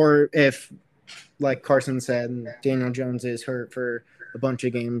 Or if, like Carson said, Daniel Jones is hurt for a bunch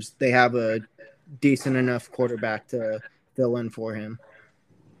of games, they have a decent enough quarterback to fill in for him.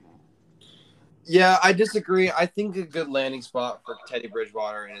 Yeah, I disagree. I think a good landing spot for Teddy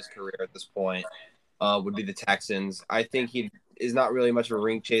Bridgewater in his career at this point would be the Texans. I think he is not really much of a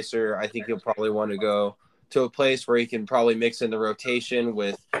ring chaser. I think he'll probably want to go to a place where he can probably mix in the rotation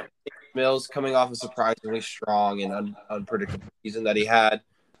with Mills coming off a surprisingly strong and unpredictable season that he had.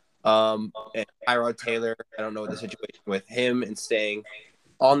 And Tyrod Taylor, I don't know what the situation with him and staying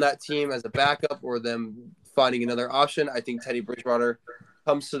on that team as a backup or them finding another option. I think Teddy Bridgewater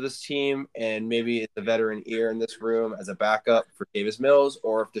comes to this team and maybe it's a veteran ear in this room as a backup for Davis Mills,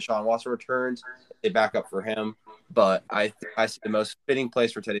 or if Deshaun Watson returns, they back up for him. But I see the most fitting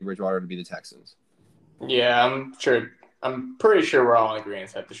place for Teddy Bridgewater to be the Texans. Yeah, I'm pretty sure we're all in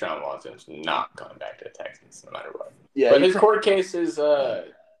agreement that Deshaun Watson's not coming back to the Texans no matter what. Yeah, but his court case is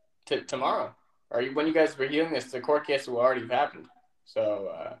tomorrow. When you guys were hearing this, the court case will already have happened.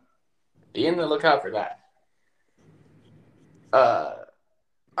 So be on the lookout for that.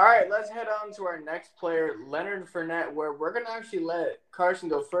 All right, let's head on to our next player, Leonard Fournette, where we're going to actually let Carson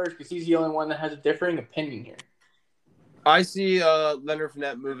go first because he's the only one that has a differing opinion here. I see Leonard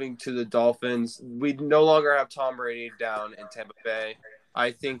Fournette moving to the Dolphins. We no longer have Tom Brady down in Tampa Bay.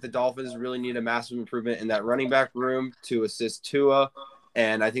 I think the Dolphins really need a massive improvement in that running back room to assist Tua,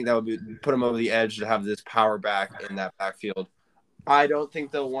 and I think that would put him over the edge to have this power back in that backfield. I don't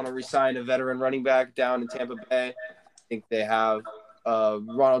think they'll want to re-sign a veteran running back down in Tampa Bay. I think they have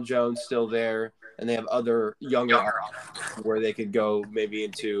Ronald Jones still there, and they have other younger options where they could go maybe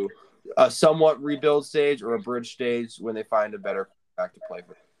into a somewhat rebuild stage or a bridge stage when they find a better back to play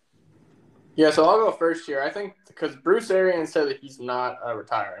for. Yeah, so I'll go first here. I think because Bruce Arians said that he's not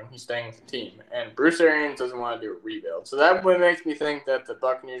retiring. He's staying with the team. And Bruce Arians doesn't want to do a rebuild. So that would makes me think that the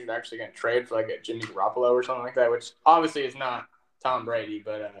Buccaneers are actually going to trade for like a Jimmy Garoppolo or something like that, which obviously is not Tom Brady,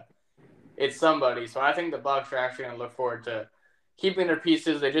 but it's somebody. So I think the Bucs are actually going to look forward to keeping their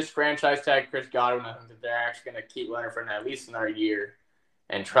pieces. They just franchise tag Chris Godwin. I think that they're actually going to keep Leonard Fournette at least another year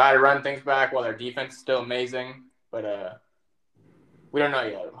and try to run things back while their defense is still amazing. But we don't know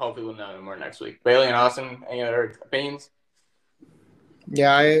yet. Hopefully we'll know more next week. Bailey and Austin, any other opinions?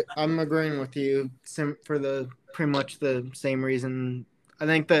 Yeah, I'm agreeing with you for pretty much the same reason. I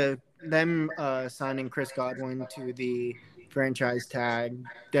think them signing Chris Godwin to the franchise tag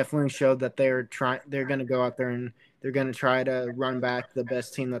definitely showed that they're going to go out there and they're going to try to run back the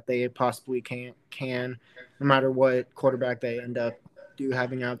best team that they possibly can, no matter what quarterback they end up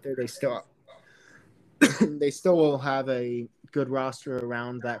having out there. They still will have a good roster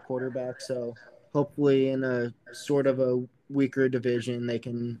around that quarterback. So hopefully in a sort of a weaker division, they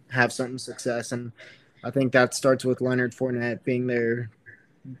can have some success. And I think that starts with Leonard Fournette being their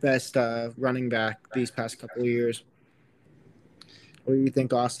best running back these past couple of years. What do you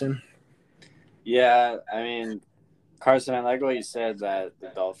think, Austin? Yeah, I mean, Carson, I like what you said that the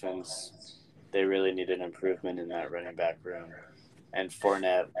Dolphins, they really need an improvement in that running back room. And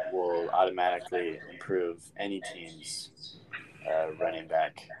Fournette will automatically improve any team's running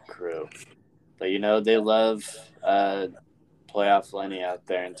back crew. But, they love playoff Lenny out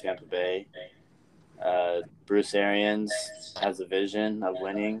there in Tampa Bay. Bruce Arians has a vision of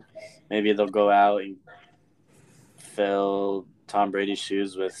winning. Maybe they'll go out and fill Tom Brady's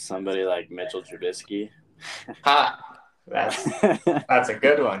shoes with somebody like Mitchell Trubisky. That's a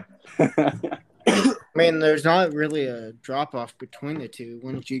good one. I mean, there's not really a drop-off between the two,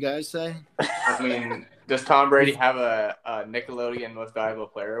 wouldn't you guys say? I mean, does Tom Brady have a Nickelodeon Most Valuable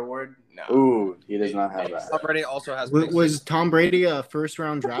Player award? No. Ooh, he does not have that. Tom Brady also has. Was Tom Brady a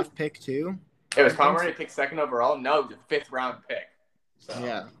first-round draft pick too? It was Tom Brady picked second overall? No, it was a fifth-round pick. So.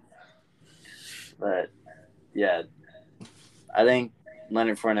 Yeah. But, yeah, I think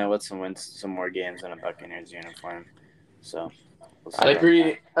Leonard Fournette would win some more games in a Buccaneers uniform. So We'll see I about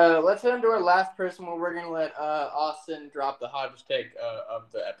agree. Let's head into our last person where we're going to let Offszn drop the hottest take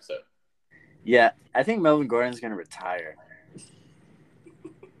of the episode. Yeah, I think Melvin Gordon's going to retire.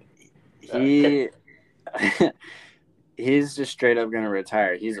 He's just straight up going to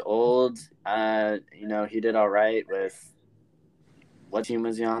retire. He's old. He did all right with what team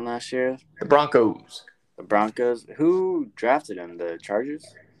was he on last year? The Broncos. The Broncos. Who drafted him? The Chargers?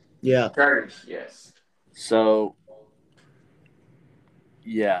 Yeah. Chargers, yes. So,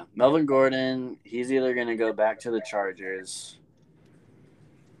 yeah, Melvin Gordon, he's either going to go back to the Chargers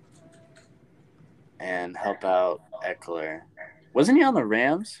and help out Eckler. Wasn't he on the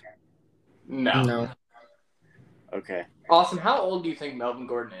Rams? No. Okay. Austin, how old do you think Melvin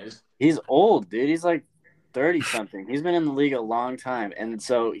Gordon is? He's old, dude. He's like 30-something. He's been in the league a long time. And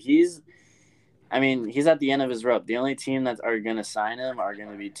so he's at the end of his rope. The only team that are going to sign him are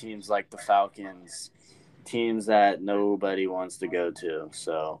going to be teams like the Falcons, teams that nobody wants to go to.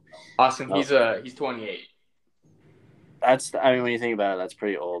 So, Austin, he's 28. When you think about it, that's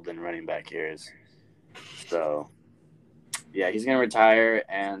pretty old in running back years. So, yeah, he's going to retire.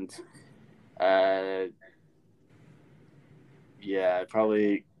 And, I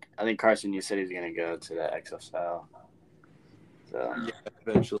think Carson, you said he's going to go to the XFL. So, Yeah,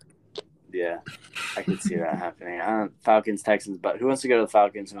 eventually. Yeah, I could see that happening. Falcons, Texans, but who wants to go to the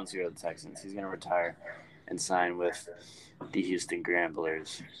Falcons? Who wants to go to the Texans? He's going to retire and sign with the Houston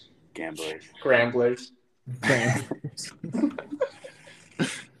Gamblers. Scramblers.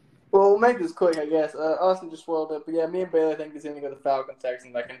 Well, we'll make this quick, I guess. Austin just swelled up. But yeah, me and Baylor think he's going to go to the Falcons,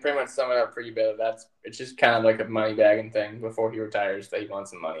 Texans. I can pretty much sum it up for you, Baylor. It's just kind of like a money bagging thing before he retires, that he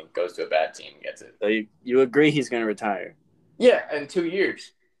wants some money, goes to a bad team, gets it. So you agree he's going to retire? Yeah, in 2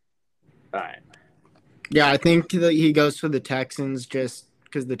 years. All right. Yeah, I think that he goes for the Texans just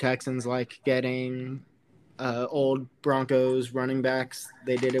because the Texans like getting old Broncos running backs.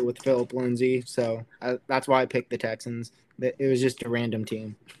 They did it with Phillip Lindsay, so that's why I picked the Texans. It was just a random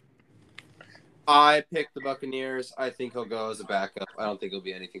team. I picked the Buccaneers. I think he'll go as a backup. I don't think he'll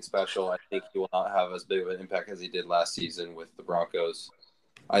be anything special. I think he will not have as big of an impact as he did last season with the Broncos.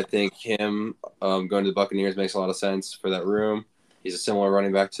 I think him going to the Buccaneers makes a lot of sense for that room. He's a similar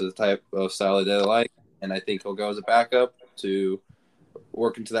running back to the type of style that they like, and I think he'll go as a backup to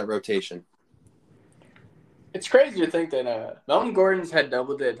work into that rotation. It's crazy to think that Melvin Gordon's had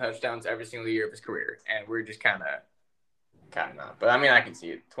double-digit touchdowns every single year of his career, and we're just kind of not. But, I can see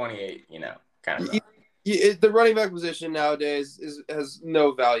it. 28, kind of. The running back position nowadays has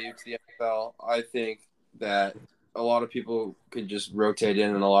no value to the NFL. I think that a lot of people could just rotate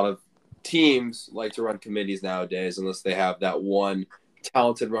in, and a lot of teams like to run committees nowadays unless they have that one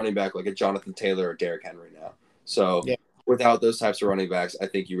talented running back like a Jonathan Taylor or Derrick Henry now. So without those types of running backs, I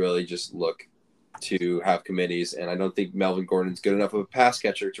think you really just look to have committees, and I don't think Melvin Gordon's good enough of a pass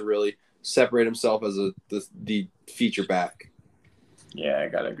catcher to really separate himself as the feature back. Yeah, I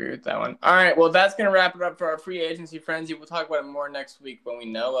got to agree with that one. All right, well, that's going to wrap it up for our free agency frenzy. We'll talk about it more next week when we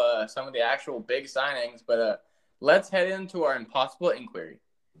know some of the actual big signings. But let's head into our impossible inquiry.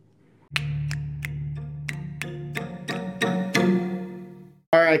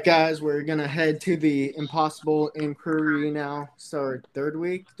 All right, guys, we're going to head to the impossible inquiry now. So, our third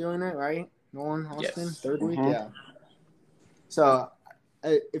week doing it, right? Nolan, Austin? Yes. Third week? Yeah. So,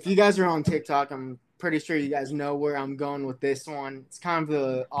 if you guys are on TikTok, I'm pretty sure you guys know where I'm going with this one. It's kind of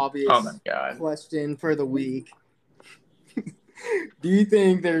the obvious question for the week. Do you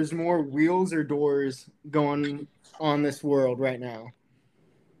think there's more wheels or doors going on this world right now?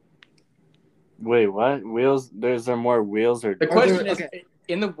 Wait, what? Wheels? There's more wheels or doors? The question is,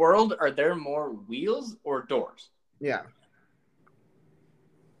 in the world, are there more wheels or doors? Yeah.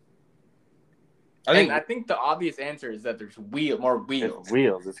 I think the obvious answer is that there's more wheels. It's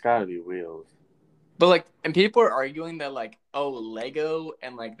wheels. It's got to be wheels. But and people are arguing that Lego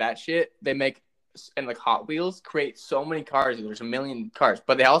and that shit they make and Hot Wheels create so many cars. And there's a million cars,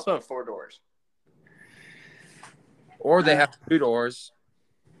 but they also have 4 doors. Or they have 2 doors.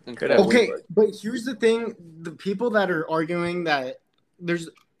 Okay, but here's the thing: the people that are arguing that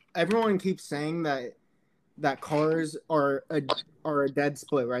everyone keeps saying that cars are a dead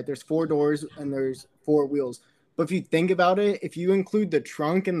split, right? There's 4 doors and there's 4 wheels. But if you think about it, if you include the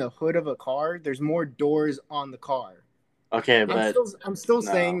trunk and the hood of a car, there's more doors on the car. Okay, but I'm still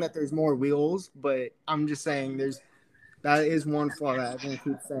saying that there's more wheels, but I'm just saying that is one flaw that everyone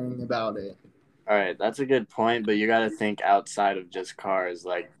keeps saying about it. All right, that's a good point, but you got to think outside of just cars.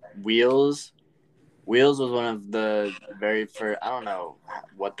 Wheels was one of the very first. I don't know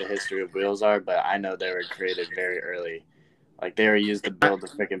what the history of wheels are, but I know they were created very early. They were used to build a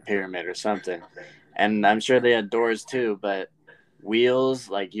freaking pyramid or something. And I'm sure they had doors too, but wheels,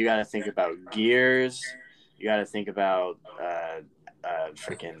 like you got to think about gears. You got to think about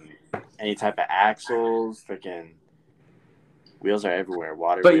freaking any type of axles. Freaking wheels are everywhere.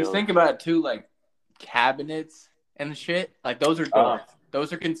 Water But wheels. you think about it too, like cabinets and shit. Like those are doors.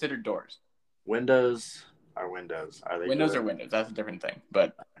 Those are considered doors. Windows are windows. Are they? Windows doors? are windows. That's a different thing.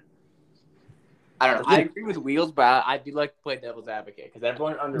 But I don't know. I agree with wheels, but I do like to play devil's advocate because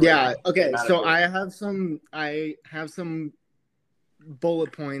everyone underrates. Yeah. Okay. the amount So of doors. I have some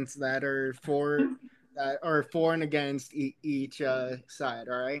bullet points that are for and against each side.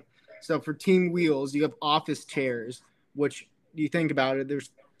 All right. So for team wheels, you have office chairs, which you think about it.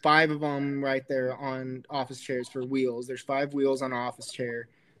 There's 5 of them right there on office chairs for wheels. There's 5 wheels on an office chair,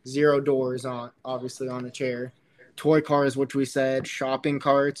 0 doors on obviously on a chair. Toy cars, which we said, shopping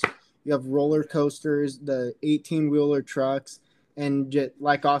carts. You have roller coasters, the 18-wheeler trucks, and just,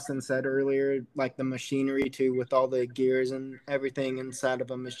 like Austin said earlier, like the machinery too, with all the gears and everything inside of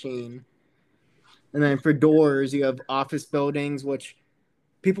a machine. And then for doors, you have office buildings, which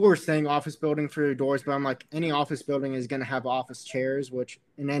people were saying office building for the doors, but I'm like, any office building is going to have office chairs, which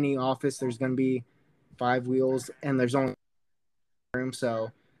in any office there's going to be 5 wheels, and there's only room.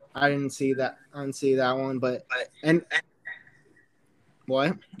 So I didn't see that one. But and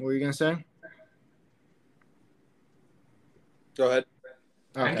what were you going to say? Go ahead.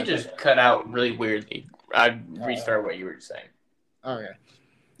 I think you just cut out really weirdly. I'd restart what you were saying. Okay.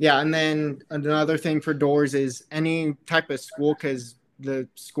 Yeah, and then another thing for doors is any type of school, because the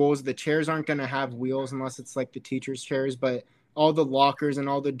schools, the chairs aren't going to have wheels unless it's like the teacher's chairs, but all the lockers and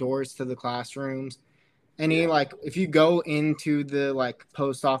all the doors to the classrooms. Like if you go into the like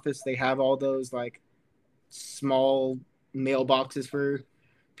post office, they have all those like small mailboxes for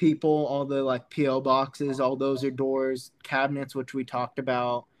people, all the like PO boxes, all those are doors, cabinets, which we talked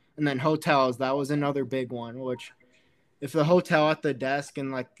about, and then hotels. That was another big one, which if the hotel at the desk in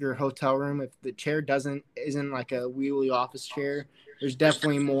like your hotel room, if the chair isn't like a wheelie office chair, there's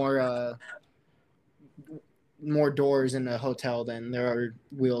definitely more doors in a hotel than there are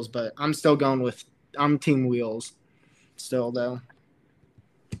wheels. But I'm team wheels still though.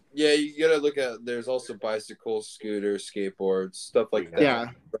 Yeah, you gotta look at. There's also bicycles, scooters, skateboards, stuff like that.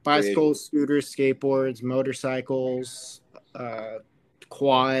 Yeah, bicycles, scooters, skateboards, motorcycles,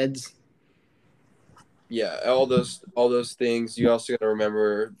 quads. Yeah, all those things. You also gotta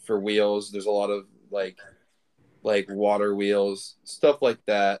remember for wheels. There's a lot of like water wheels, stuff like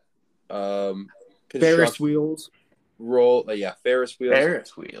that. Ferris wheels. Ferris wheels.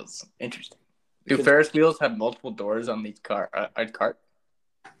 Ferris wheels. Interesting. Do Ferris wheels have multiple doors on each cart? I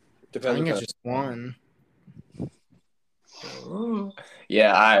think it's just one.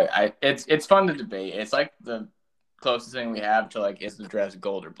 Yeah, it's fun to debate. It's like the closest thing we have to like is the dress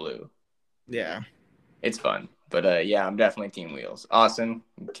gold or blue. Yeah, it's fun. But yeah, I'm definitely team wheels. Austin,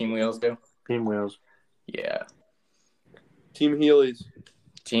 team wheels too. Team wheels. Yeah. Team Heelys.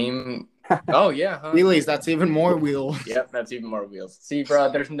 Team. Oh yeah, huh? Wheelies. That's even more wheels. Yep, that's even more wheels. See,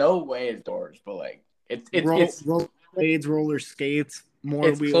 bro, there's no way it's doors, but like it's roller skates. More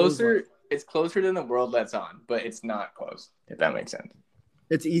it's wheels. Closer. It's closer than the world lets on, but it's not close. If that makes sense.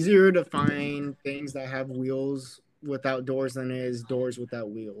 It's easier to find things that have wheels without doors than it is doors without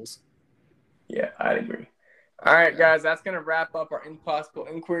wheels. Yeah, I'd agree. All right, guys, that's going to wrap up our Impossible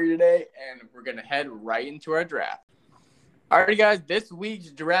Inquiry today, and we're going to head right into our draft. All right, guys, this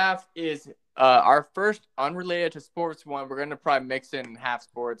week's draft is our first unrelated to sports one. We're going to probably mix in half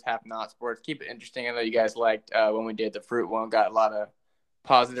sports, half not sports. Keep it interesting. I know you guys liked when we did the fruit one. Got a lot of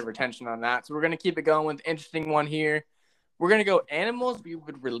positive retention on that. So we're going to keep it going with an interesting one here. We're going to go animals we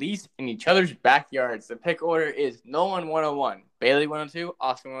would release in each other's backyards. The pick order is Nolan 101, Bailey 102,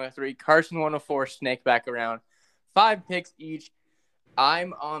 Austin 103, Carson 104, Snake back around. 5 picks each.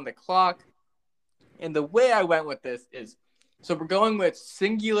 I'm on the clock. And the way I went with this is, so we're going with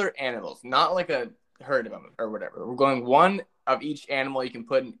singular animals, not like a herd of them or whatever. We're going one of each animal you can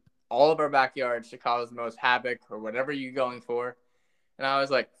put in all of our backyards to cause the most havoc or whatever you're going for. And I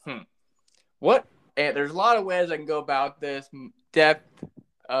was like, what? And there's a lot of ways I can go about this. Depth,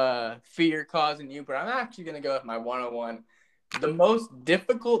 fear causing you, but I'm actually going to go with my 101. The most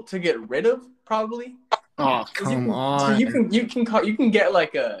difficult to get rid of, probably. Oh, come on. So you can get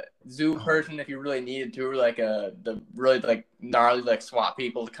like a zoo person if you really needed to, or like the really like gnarly like SWAT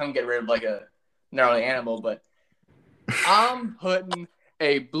people to come get rid of like a gnarly animal. But I'm putting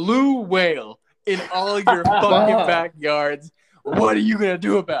a blue whale in all your fucking backyards. What are you gonna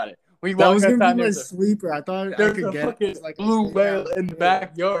do about it? That was gonna be my sleeper. I thought I could get it. Like blue whale in the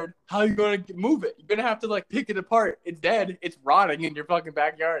backyard. How are you gonna move it? You're gonna have to like pick it apart. It's dead. It's rotting in your fucking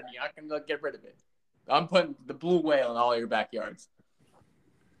backyard. You're not gonna like, get rid of it. I'm putting the blue whale in all your backyards.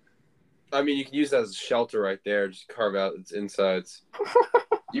 I mean, you can use that as a shelter right there. Just carve out its insides.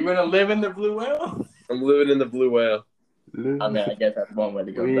 You gonna live in the blue whale? I'm living in the blue whale. I mean, I guess that's one way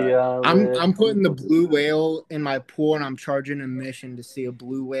to go about it. I'm putting the blue whale in my pool, and I'm charging admission to see a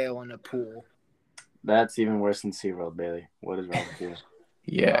blue whale in a pool. That's even worse than SeaWorld, Bailey. What is wrong with you?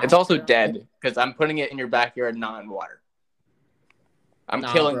 Yeah, it's also dead because I'm putting it in your backyard, not in water. I'm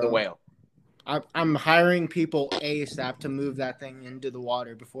killing the whale. I'm hiring people ASAP to move that thing into the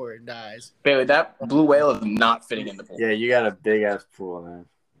water before it dies. Bailey, that blue whale is not fitting in the pool. Yeah, you got a big ass pool, man.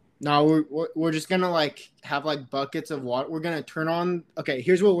 No, we're just gonna have buckets of water. We're gonna turn on. Okay,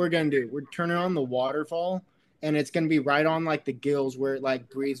 here's what we're gonna do. We're turning on the waterfall, and it's gonna be right on the gills where it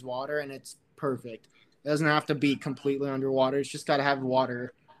breathes water, and it's perfect. It doesn't have to be completely underwater. It's just gotta have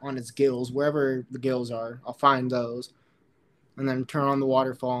water on its gills, wherever the gills are. I'll find those, and then turn on the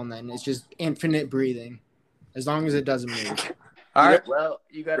waterfall, and then it's just infinite breathing, as long as it doesn't move. All right. Well,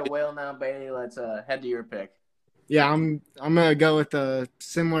 you got a whale now, Bailey. Let's head to your pick. Yeah, I'm gonna go with a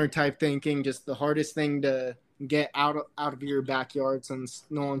similar type thinking. Just the hardest thing to get out of your backyard, since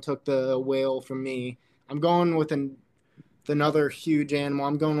no one took the whale from me. I'm going with another huge animal.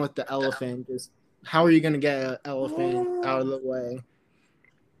 I'm going with the elephant. Just how are you gonna get an elephant out of the way?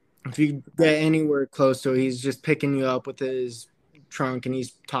 If you get anywhere close to it, he's just picking you up with his trunk and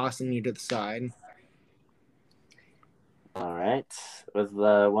he's tossing you to the side. All right, with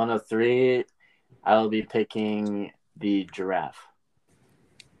the 103. I will be picking the giraffe.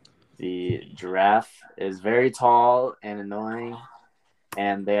 The giraffe is very tall and annoying,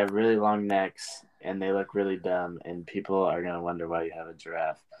 and they have really long necks, and they look really dumb, and people are going to wonder why you have a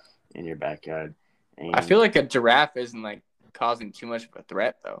giraffe in your backyard. And I feel like a giraffe isn't causing too much of a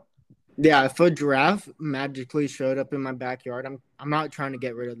threat, though. Yeah, if a giraffe magically showed up in my backyard, I'm not trying to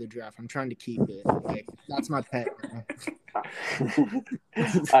get rid of the giraffe. I'm trying to keep it. That's my pet now.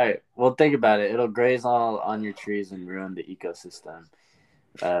 All right. Well, think about it. It'll graze all on your trees and ruin the ecosystem.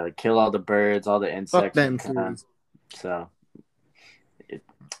 Kill all the birds, all the insects. Fuck them trees. So,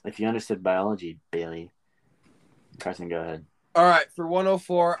 if you understood biology, Bailey, Carson, go ahead. All right, for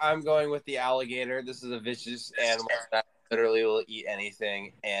 104, I'm going with the alligator. This is a vicious animal that literally will eat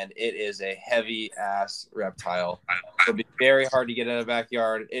anything, and it is a heavy-ass reptile. It'll be very hard to get in a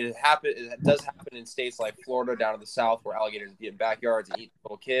backyard. It does happen in states like Florida down to the south where alligators get in backyards and eat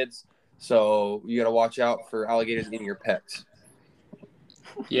little kids. So you got to watch out for alligators eating your pets.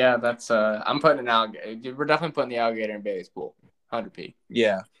 Yeah, that's I'm putting an alligator. We're definitely putting the alligator in Bailey's pool. 100p.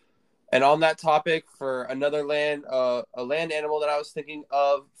 Yeah. And on that topic, for another a land animal that I was thinking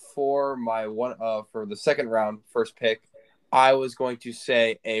of for for the second round first pick, I was going to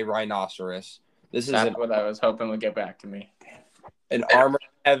say a rhinoceros. That's what I was hoping would get back to me. An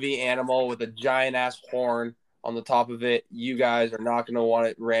armor-heavy animal with a giant-ass horn on the top of it. You guys are not going to want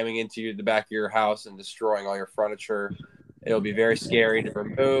it ramming into the back of your house and destroying all your furniture. It'll be very scary to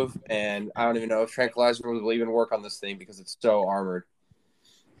remove, and I don't even know if tranquilizer will even work on this thing because it's so armored.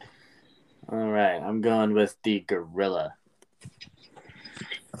 All right, I'm going with the gorilla.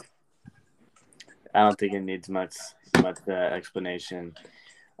 I don't think it needs much explanation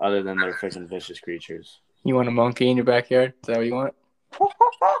other than they're freaking vicious creatures. You want a monkey in your backyard? Is that what you want?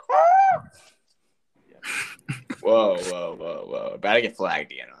 Whoa. About to get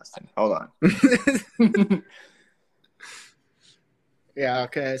flagged again, Austin. Hold on. Yeah,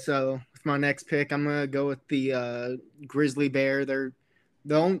 okay. So with my next pick, I'm going to go with the grizzly bear.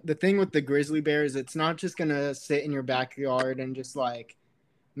 The thing with the grizzly bear is it's not just going to sit in your backyard and just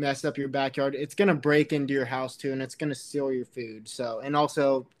mess up your backyard. It's going to break into your house too, and it's going to steal your food. So, and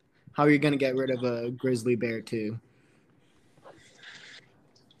also how are you going to get rid of a grizzly bear too?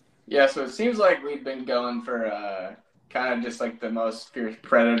 Yeah, so it seems like we've been going for kind of just the most fierce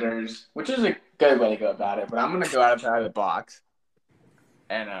predators, which is a good way to go about it. But I'm going to go outside of the box,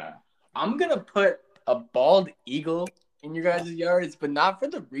 and I'm going to put a bald eagle in your guys' yards, but not for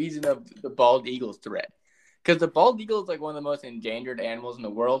the reason of the bald eagle's threat. Because the bald eagle is one of the most endangered animals in the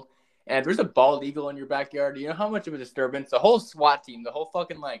world. And if there's a bald eagle in your backyard, you know how much of a disturbance? The whole SWAT team, the whole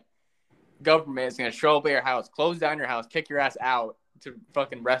fucking government is going to show up at your house, close down your house, kick your ass out to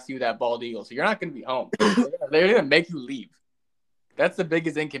fucking rescue that bald eagle. So you're not going to be home. They're going to make you leave. That's the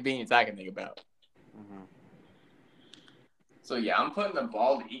biggest inconvenience I can think about. Mm-hmm. So yeah, I'm putting the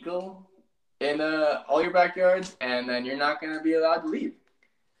bald eagle in all your backyards, and then you're not going to be allowed to leave.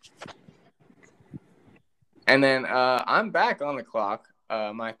 And then I'm back on the clock,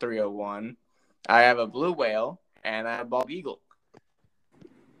 my 301. I have a blue whale, and I have a bald eagle.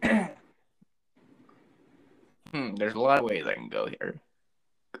 There's a lot of ways I can go here.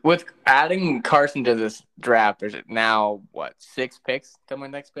 with adding Carson to this draft, there's now what 6 picks to my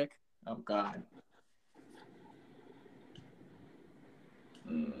next pick? Oh God.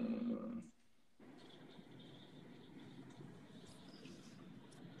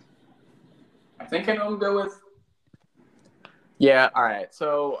 I think I know who to go with. Yeah, all right.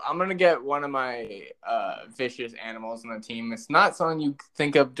 So I'm going to get one of my vicious animals on the team. It's not something you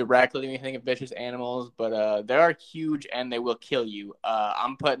think of directly when you think of vicious animals, but they are huge and they will kill you.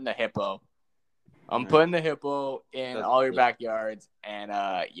 I'm putting the hippo. I'm putting the hippo in all your backyards. And,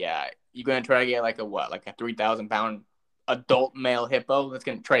 yeah, you're going to try to get like a 3,000-pound adult male hippo that's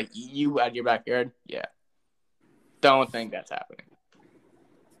going to try to eat you out of your backyard? Yeah. Don't think that's happening.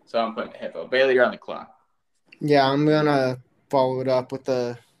 So I'm putting the hippo. Bailey, you're on the clock. Yeah, I'm gonna follow it up with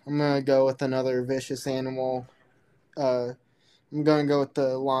I'm gonna go with another vicious animal. I'm gonna go with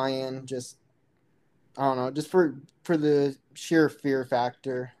the lion. Just I don't know, just for the sheer fear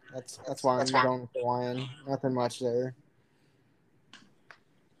factor. That's why I'm going with the lion. Nothing much there.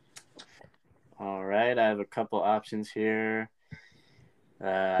 All right, I have a couple options here.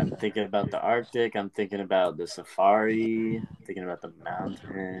 I'm thinking about the Arctic. I'm thinking about the safari. Thinking about the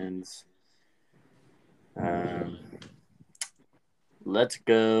mountains. Let's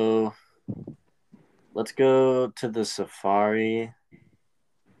go to the safari,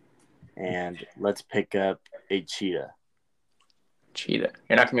 and let's pick up a cheetah. Cheetah.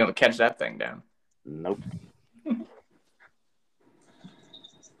 You're not going to be able to catch that thing down. Nope. All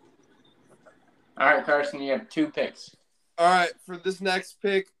right, Carson, you have 2 picks. All right, for this next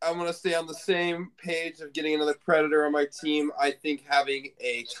pick, I'm going to stay on the same page of getting another predator on my team. I think having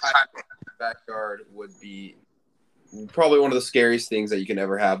a tiger in the backyard would be probably one of the scariest things that you can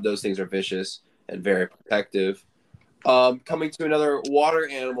ever have. Those things are vicious and very protective. Coming to another water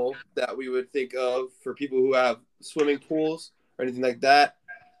animal that we would think of for people who have swimming pools or anything like that.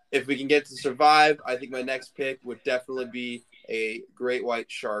 If we can get to survive, I think my next pick would definitely be a great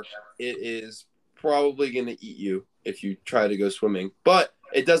white shark. It is probably going to eat you if you try to go swimming. But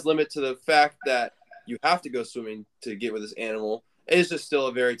it does limit to the fact that you have to go swimming to get with this animal. It is just still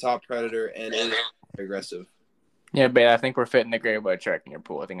a very top predator and it is aggressive. Yeah, but I think we're fitting the great white shark in your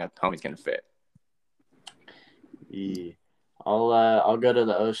pool. I think that homie's going to fit. Yeah. I'll go to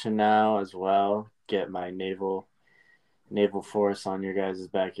the ocean now as well. Get my naval force on your guys'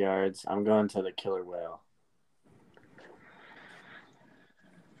 backyards. I'm going to the killer whale.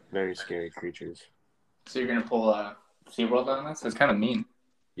 Very scary creatures. So you're going to pull SeaWorld on us? That's kind of mean.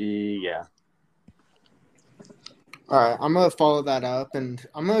 Yeah. All right, I'm gonna follow that up, and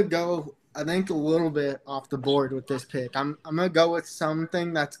I'm gonna go. I think a little bit off the board with this pick. I'm gonna go with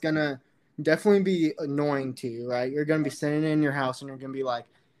something that's gonna definitely be annoying to you, right? You're gonna be sitting in your house and you're gonna be like,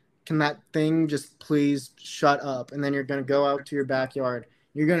 "Can that thing just please shut up?" And then you're gonna go out to your backyard.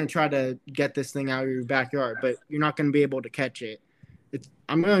 You're gonna try to get this thing out of your backyard, but you're not gonna be able to catch it.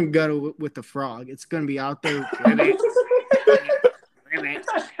 I'm gonna go with the frog. It's gonna be out there.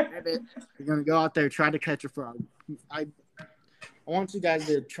 You're gonna go out there, try to catch a frog. I want you guys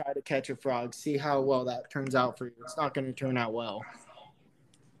to try to catch a frog. See how well that turns out for you. It's not going to turn out well.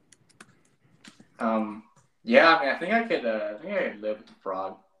 Yeah, I mean, I think I could live with the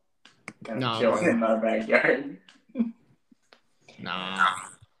frog. Kind of chilling in my backyard. Nah.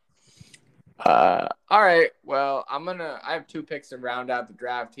 All right. Well, I have 2 picks to round out the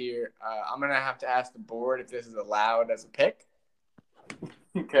draft here. I'm gonna have to ask the board if this is allowed as a pick,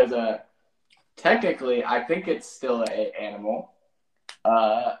 because technically I think it's still an animal.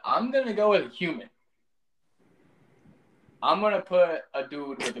 I'm gonna go with a human. I'm gonna put a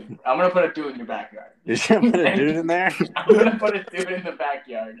dude in your backyard. You're gonna put a dude in there? I'm gonna put a dude in the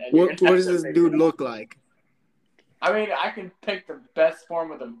backyard. What does this dude look like? I mean, I can pick the best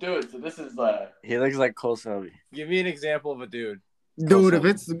form of the dude. So this is He looks like Cole Selby. Give me an example of a dude. Dude,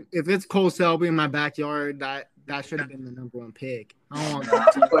 if it's Cole Selby in my backyard, that should have been the number 1 pick. I don't want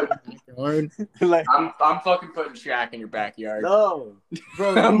that in my backyard. I'm fucking putting Shaq in your backyard. No,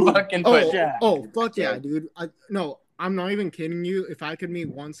 bro. I'm fucking putting Shaq. Oh, fuck yeah, dude. No, I'm not even kidding you. If I could meet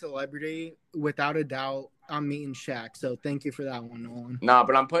one celebrity, without a doubt, I'm meeting Shaq. So thank you for that one, Nolan. No,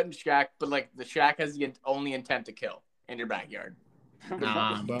 but I'm putting Shaq. But like the Shaq has the only intent to kill in your backyard.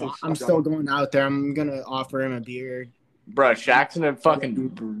 Nah, bro. I'm still going out there. I'm gonna offer him a beer. Bro, Shaq's gonna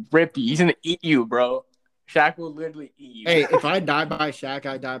fucking rip you. He's gonna eat you, bro. Shaq will literally eat you. Hey, if I die by Shaq,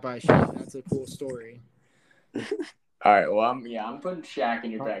 I die by Shaq. That's a cool story. All right, well, I'm putting Shaq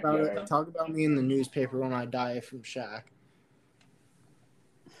in your backyard. Talk about me in the newspaper when I die from Shaq.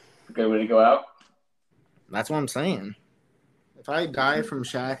 Good way to go out. That's what I'm saying. If I die from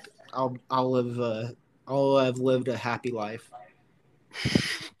Shaq, I'll have lived a happy life.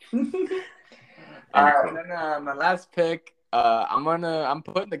 All right, and then my last pick, I'm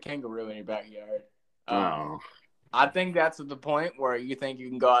putting the kangaroo in your backyard. I think that's the point where you think you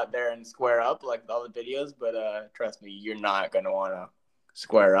can go out there and square up like all the videos, but trust me, you're not gonna want to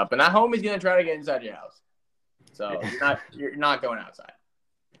square up, and that homie's gonna try to get inside your house. So you're not going outside.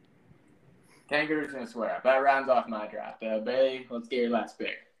 Kangaroo's gonna square up. That rounds off my draft. Bailey, let's get your last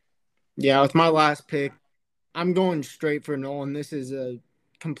pick. Yeah, with my last pick, I'm going straight for Nolan. This is a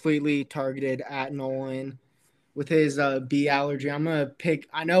completely targeted at Nolan with his bee allergy. I'm going to pick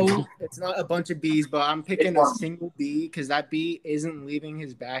 – I know it's not a bunch of bees, but I'm picking a single bee because that bee isn't leaving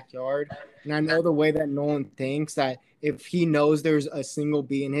his backyard. And I know the way that Nolan thinks that if he knows there's a single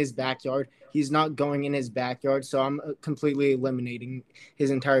bee in his backyard, he's not going in his backyard. So I'm completely eliminating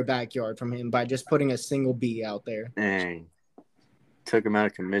his entire backyard from him by just putting a single bee out there. Dang. Took him out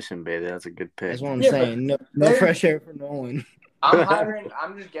of commission, baby. That's a good pick. That's what I'm saying. No fresh air for Nolan.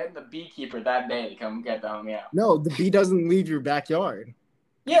 I'm just getting the beekeeper that day to come get the homie out. No, the bee doesn't leave your backyard.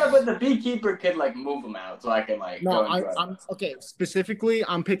 Yeah, but the beekeeper could move them out so I can No, I'm okay. Specifically,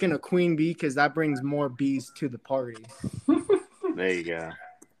 I'm picking a queen bee because that brings more bees to the party. There you go.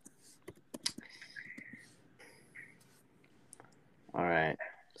 All right.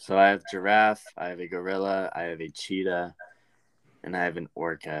 So I have giraffe, I have a gorilla, I have a cheetah, and I have an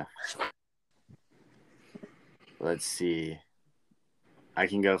orca. Let's see. I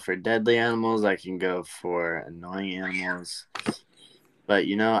can go for deadly animals. I can go for annoying animals. But,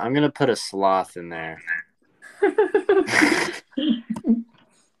 I'm going to put a sloth in there. I'm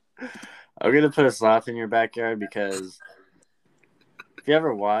going to put a sloth in your backyard because if you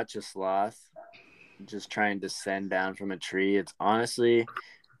ever watch a sloth just try and descend down from a tree, it's honestly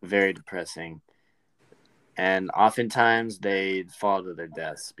very depressing. And oftentimes they fall to their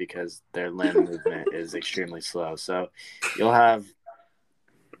deaths because their limb movement is extremely slow. So you'll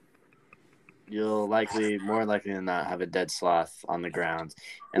more likely than not have a dead sloth on the ground.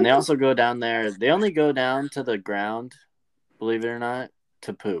 And they also go down there. They only go down to the ground, believe it or not,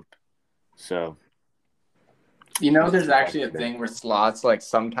 to poop. So. There's actually a thing where sloths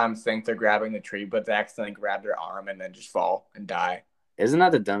sometimes think they're grabbing the tree, but they accidentally grab their arm and then just fall and die. Isn't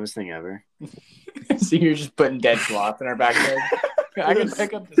that the dumbest thing ever? So you're just putting dead sloths in our backyard? I can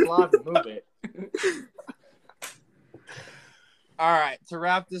pick up the sloth and move it. All right, to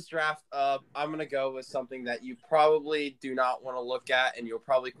wrap this draft up, I'm going to go with something that you probably do not want to look at and you'll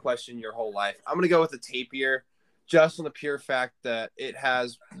probably question your whole life. I'm going to go with a tapir just on the pure fact that it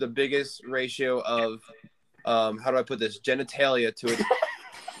has the biggest ratio of, how do I put this, genitalia to it.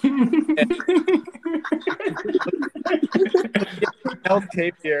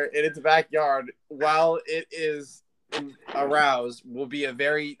 Tapir in its backyard while it is aroused will be a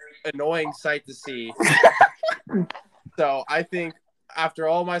very annoying sight to see. So I think after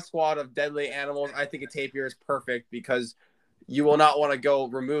all my squad of deadly animals, I think a tapir is perfect because you will not want to go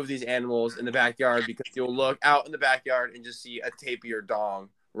remove these animals in the backyard because you'll look out in the backyard and just see a tapir dong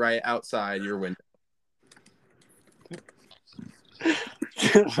right outside your window.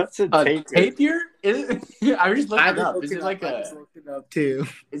 What's a tapir? Tapir? I just looked it up. Is it like I just looked it up too.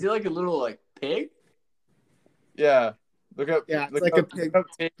 Is it like a little pig? Yeah. Look up. Yeah, it's look like up, a pig. Look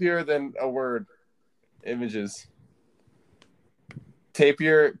up tapir, then a word. Images.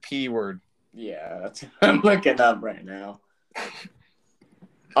 Tapir P word. Yeah, I'm looking up right now.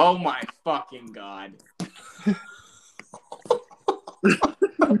 Oh my fucking god.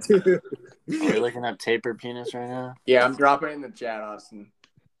 Dude. Are you looking up tapir penis right now? Yeah, I'm dropping it in the chat, Austin.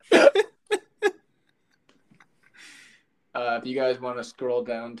 If you guys want to scroll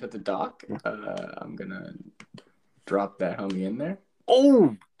down to the doc, I'm going to drop that homie in there.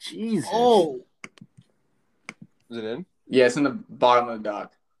 Oh, Jesus. Oh. Is it in? Yeah, it's in the bottom of the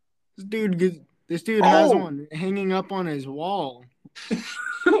doc. This dude has one hanging up on his wall.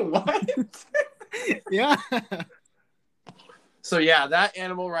 What? Yeah. So, yeah, that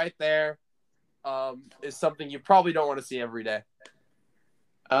animal right there is something you probably don't want to see every day.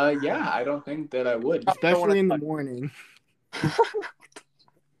 Yeah, I don't think that I would. Especially in the morning.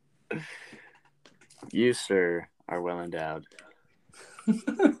 You, sir, are well endowed.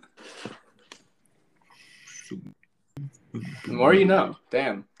 The more you know.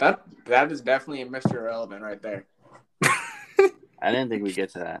 Damn. That is definitely a Mr. Irrelevant right there. I didn't think we'd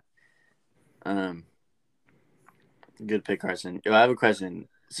get to that. Good pick, Carson. Yo, I have a question.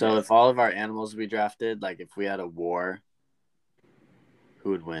 So if all of our animals we drafted, if we had a war,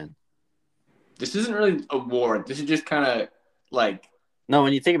 who would win? This isn't really a war. This is just kind of No,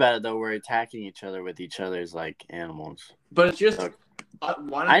 when you think about it, though, we're attacking each other with each other's, animals. But it's just...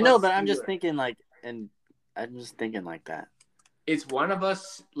 I know, but I'm just thinking, I'm just thinking like that. it's one of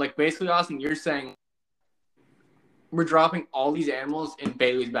us, like basically, Austin, you're saying we're dropping all these animals in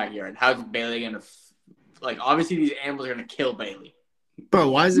Bailey's backyard. How's Bailey gonna obviously these animals are gonna kill Bailey. Bro,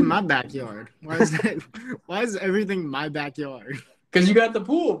 why is it my backyard? Why is everything my backyard? Because you got the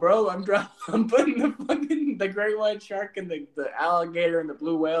pool, bro. I'm putting the great white shark and the alligator and the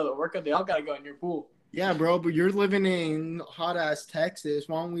blue whale, the orca, they all gotta go in your pool. Yeah, bro, but you're living in hot ass Texas.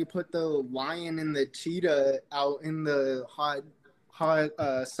 Why don't we put the lion and the cheetah out in the hot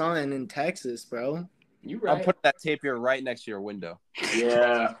sun in Texas, bro? You right. I'll put that tapir right next to your window.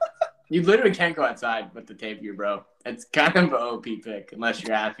 Yeah. You literally can't go outside with the tapir, bro. It's kind of an OP pick unless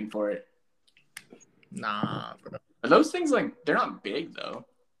you're asking for it. Nah, bro. Are those things they're not big though?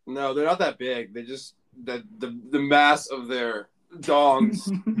 No, they're not that big. They just the mass of their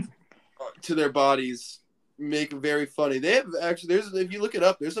dongs to their bodies make them very funny. They have actually if you look it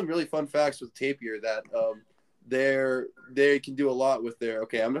up, there's some really fun facts with tapir that they can do a lot with their.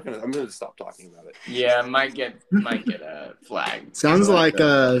 Okay, I'm gonna stop talking about it. Yeah, might get flagged. Sounds like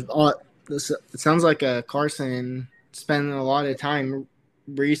Carson spending a lot of time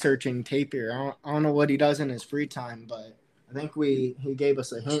researching tapir. I don't know what he does in his free time, but I think he gave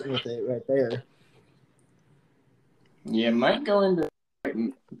us a hint with it right there. Yeah, might go into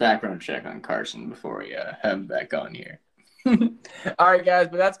background check on Carson before we have him back on here. All right, guys,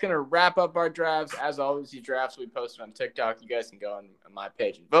 but that's going to wrap up our drafts. As always, these drafts we posted on TikTok. You guys can go on my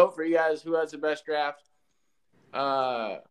page and vote for you guys who has the best draft.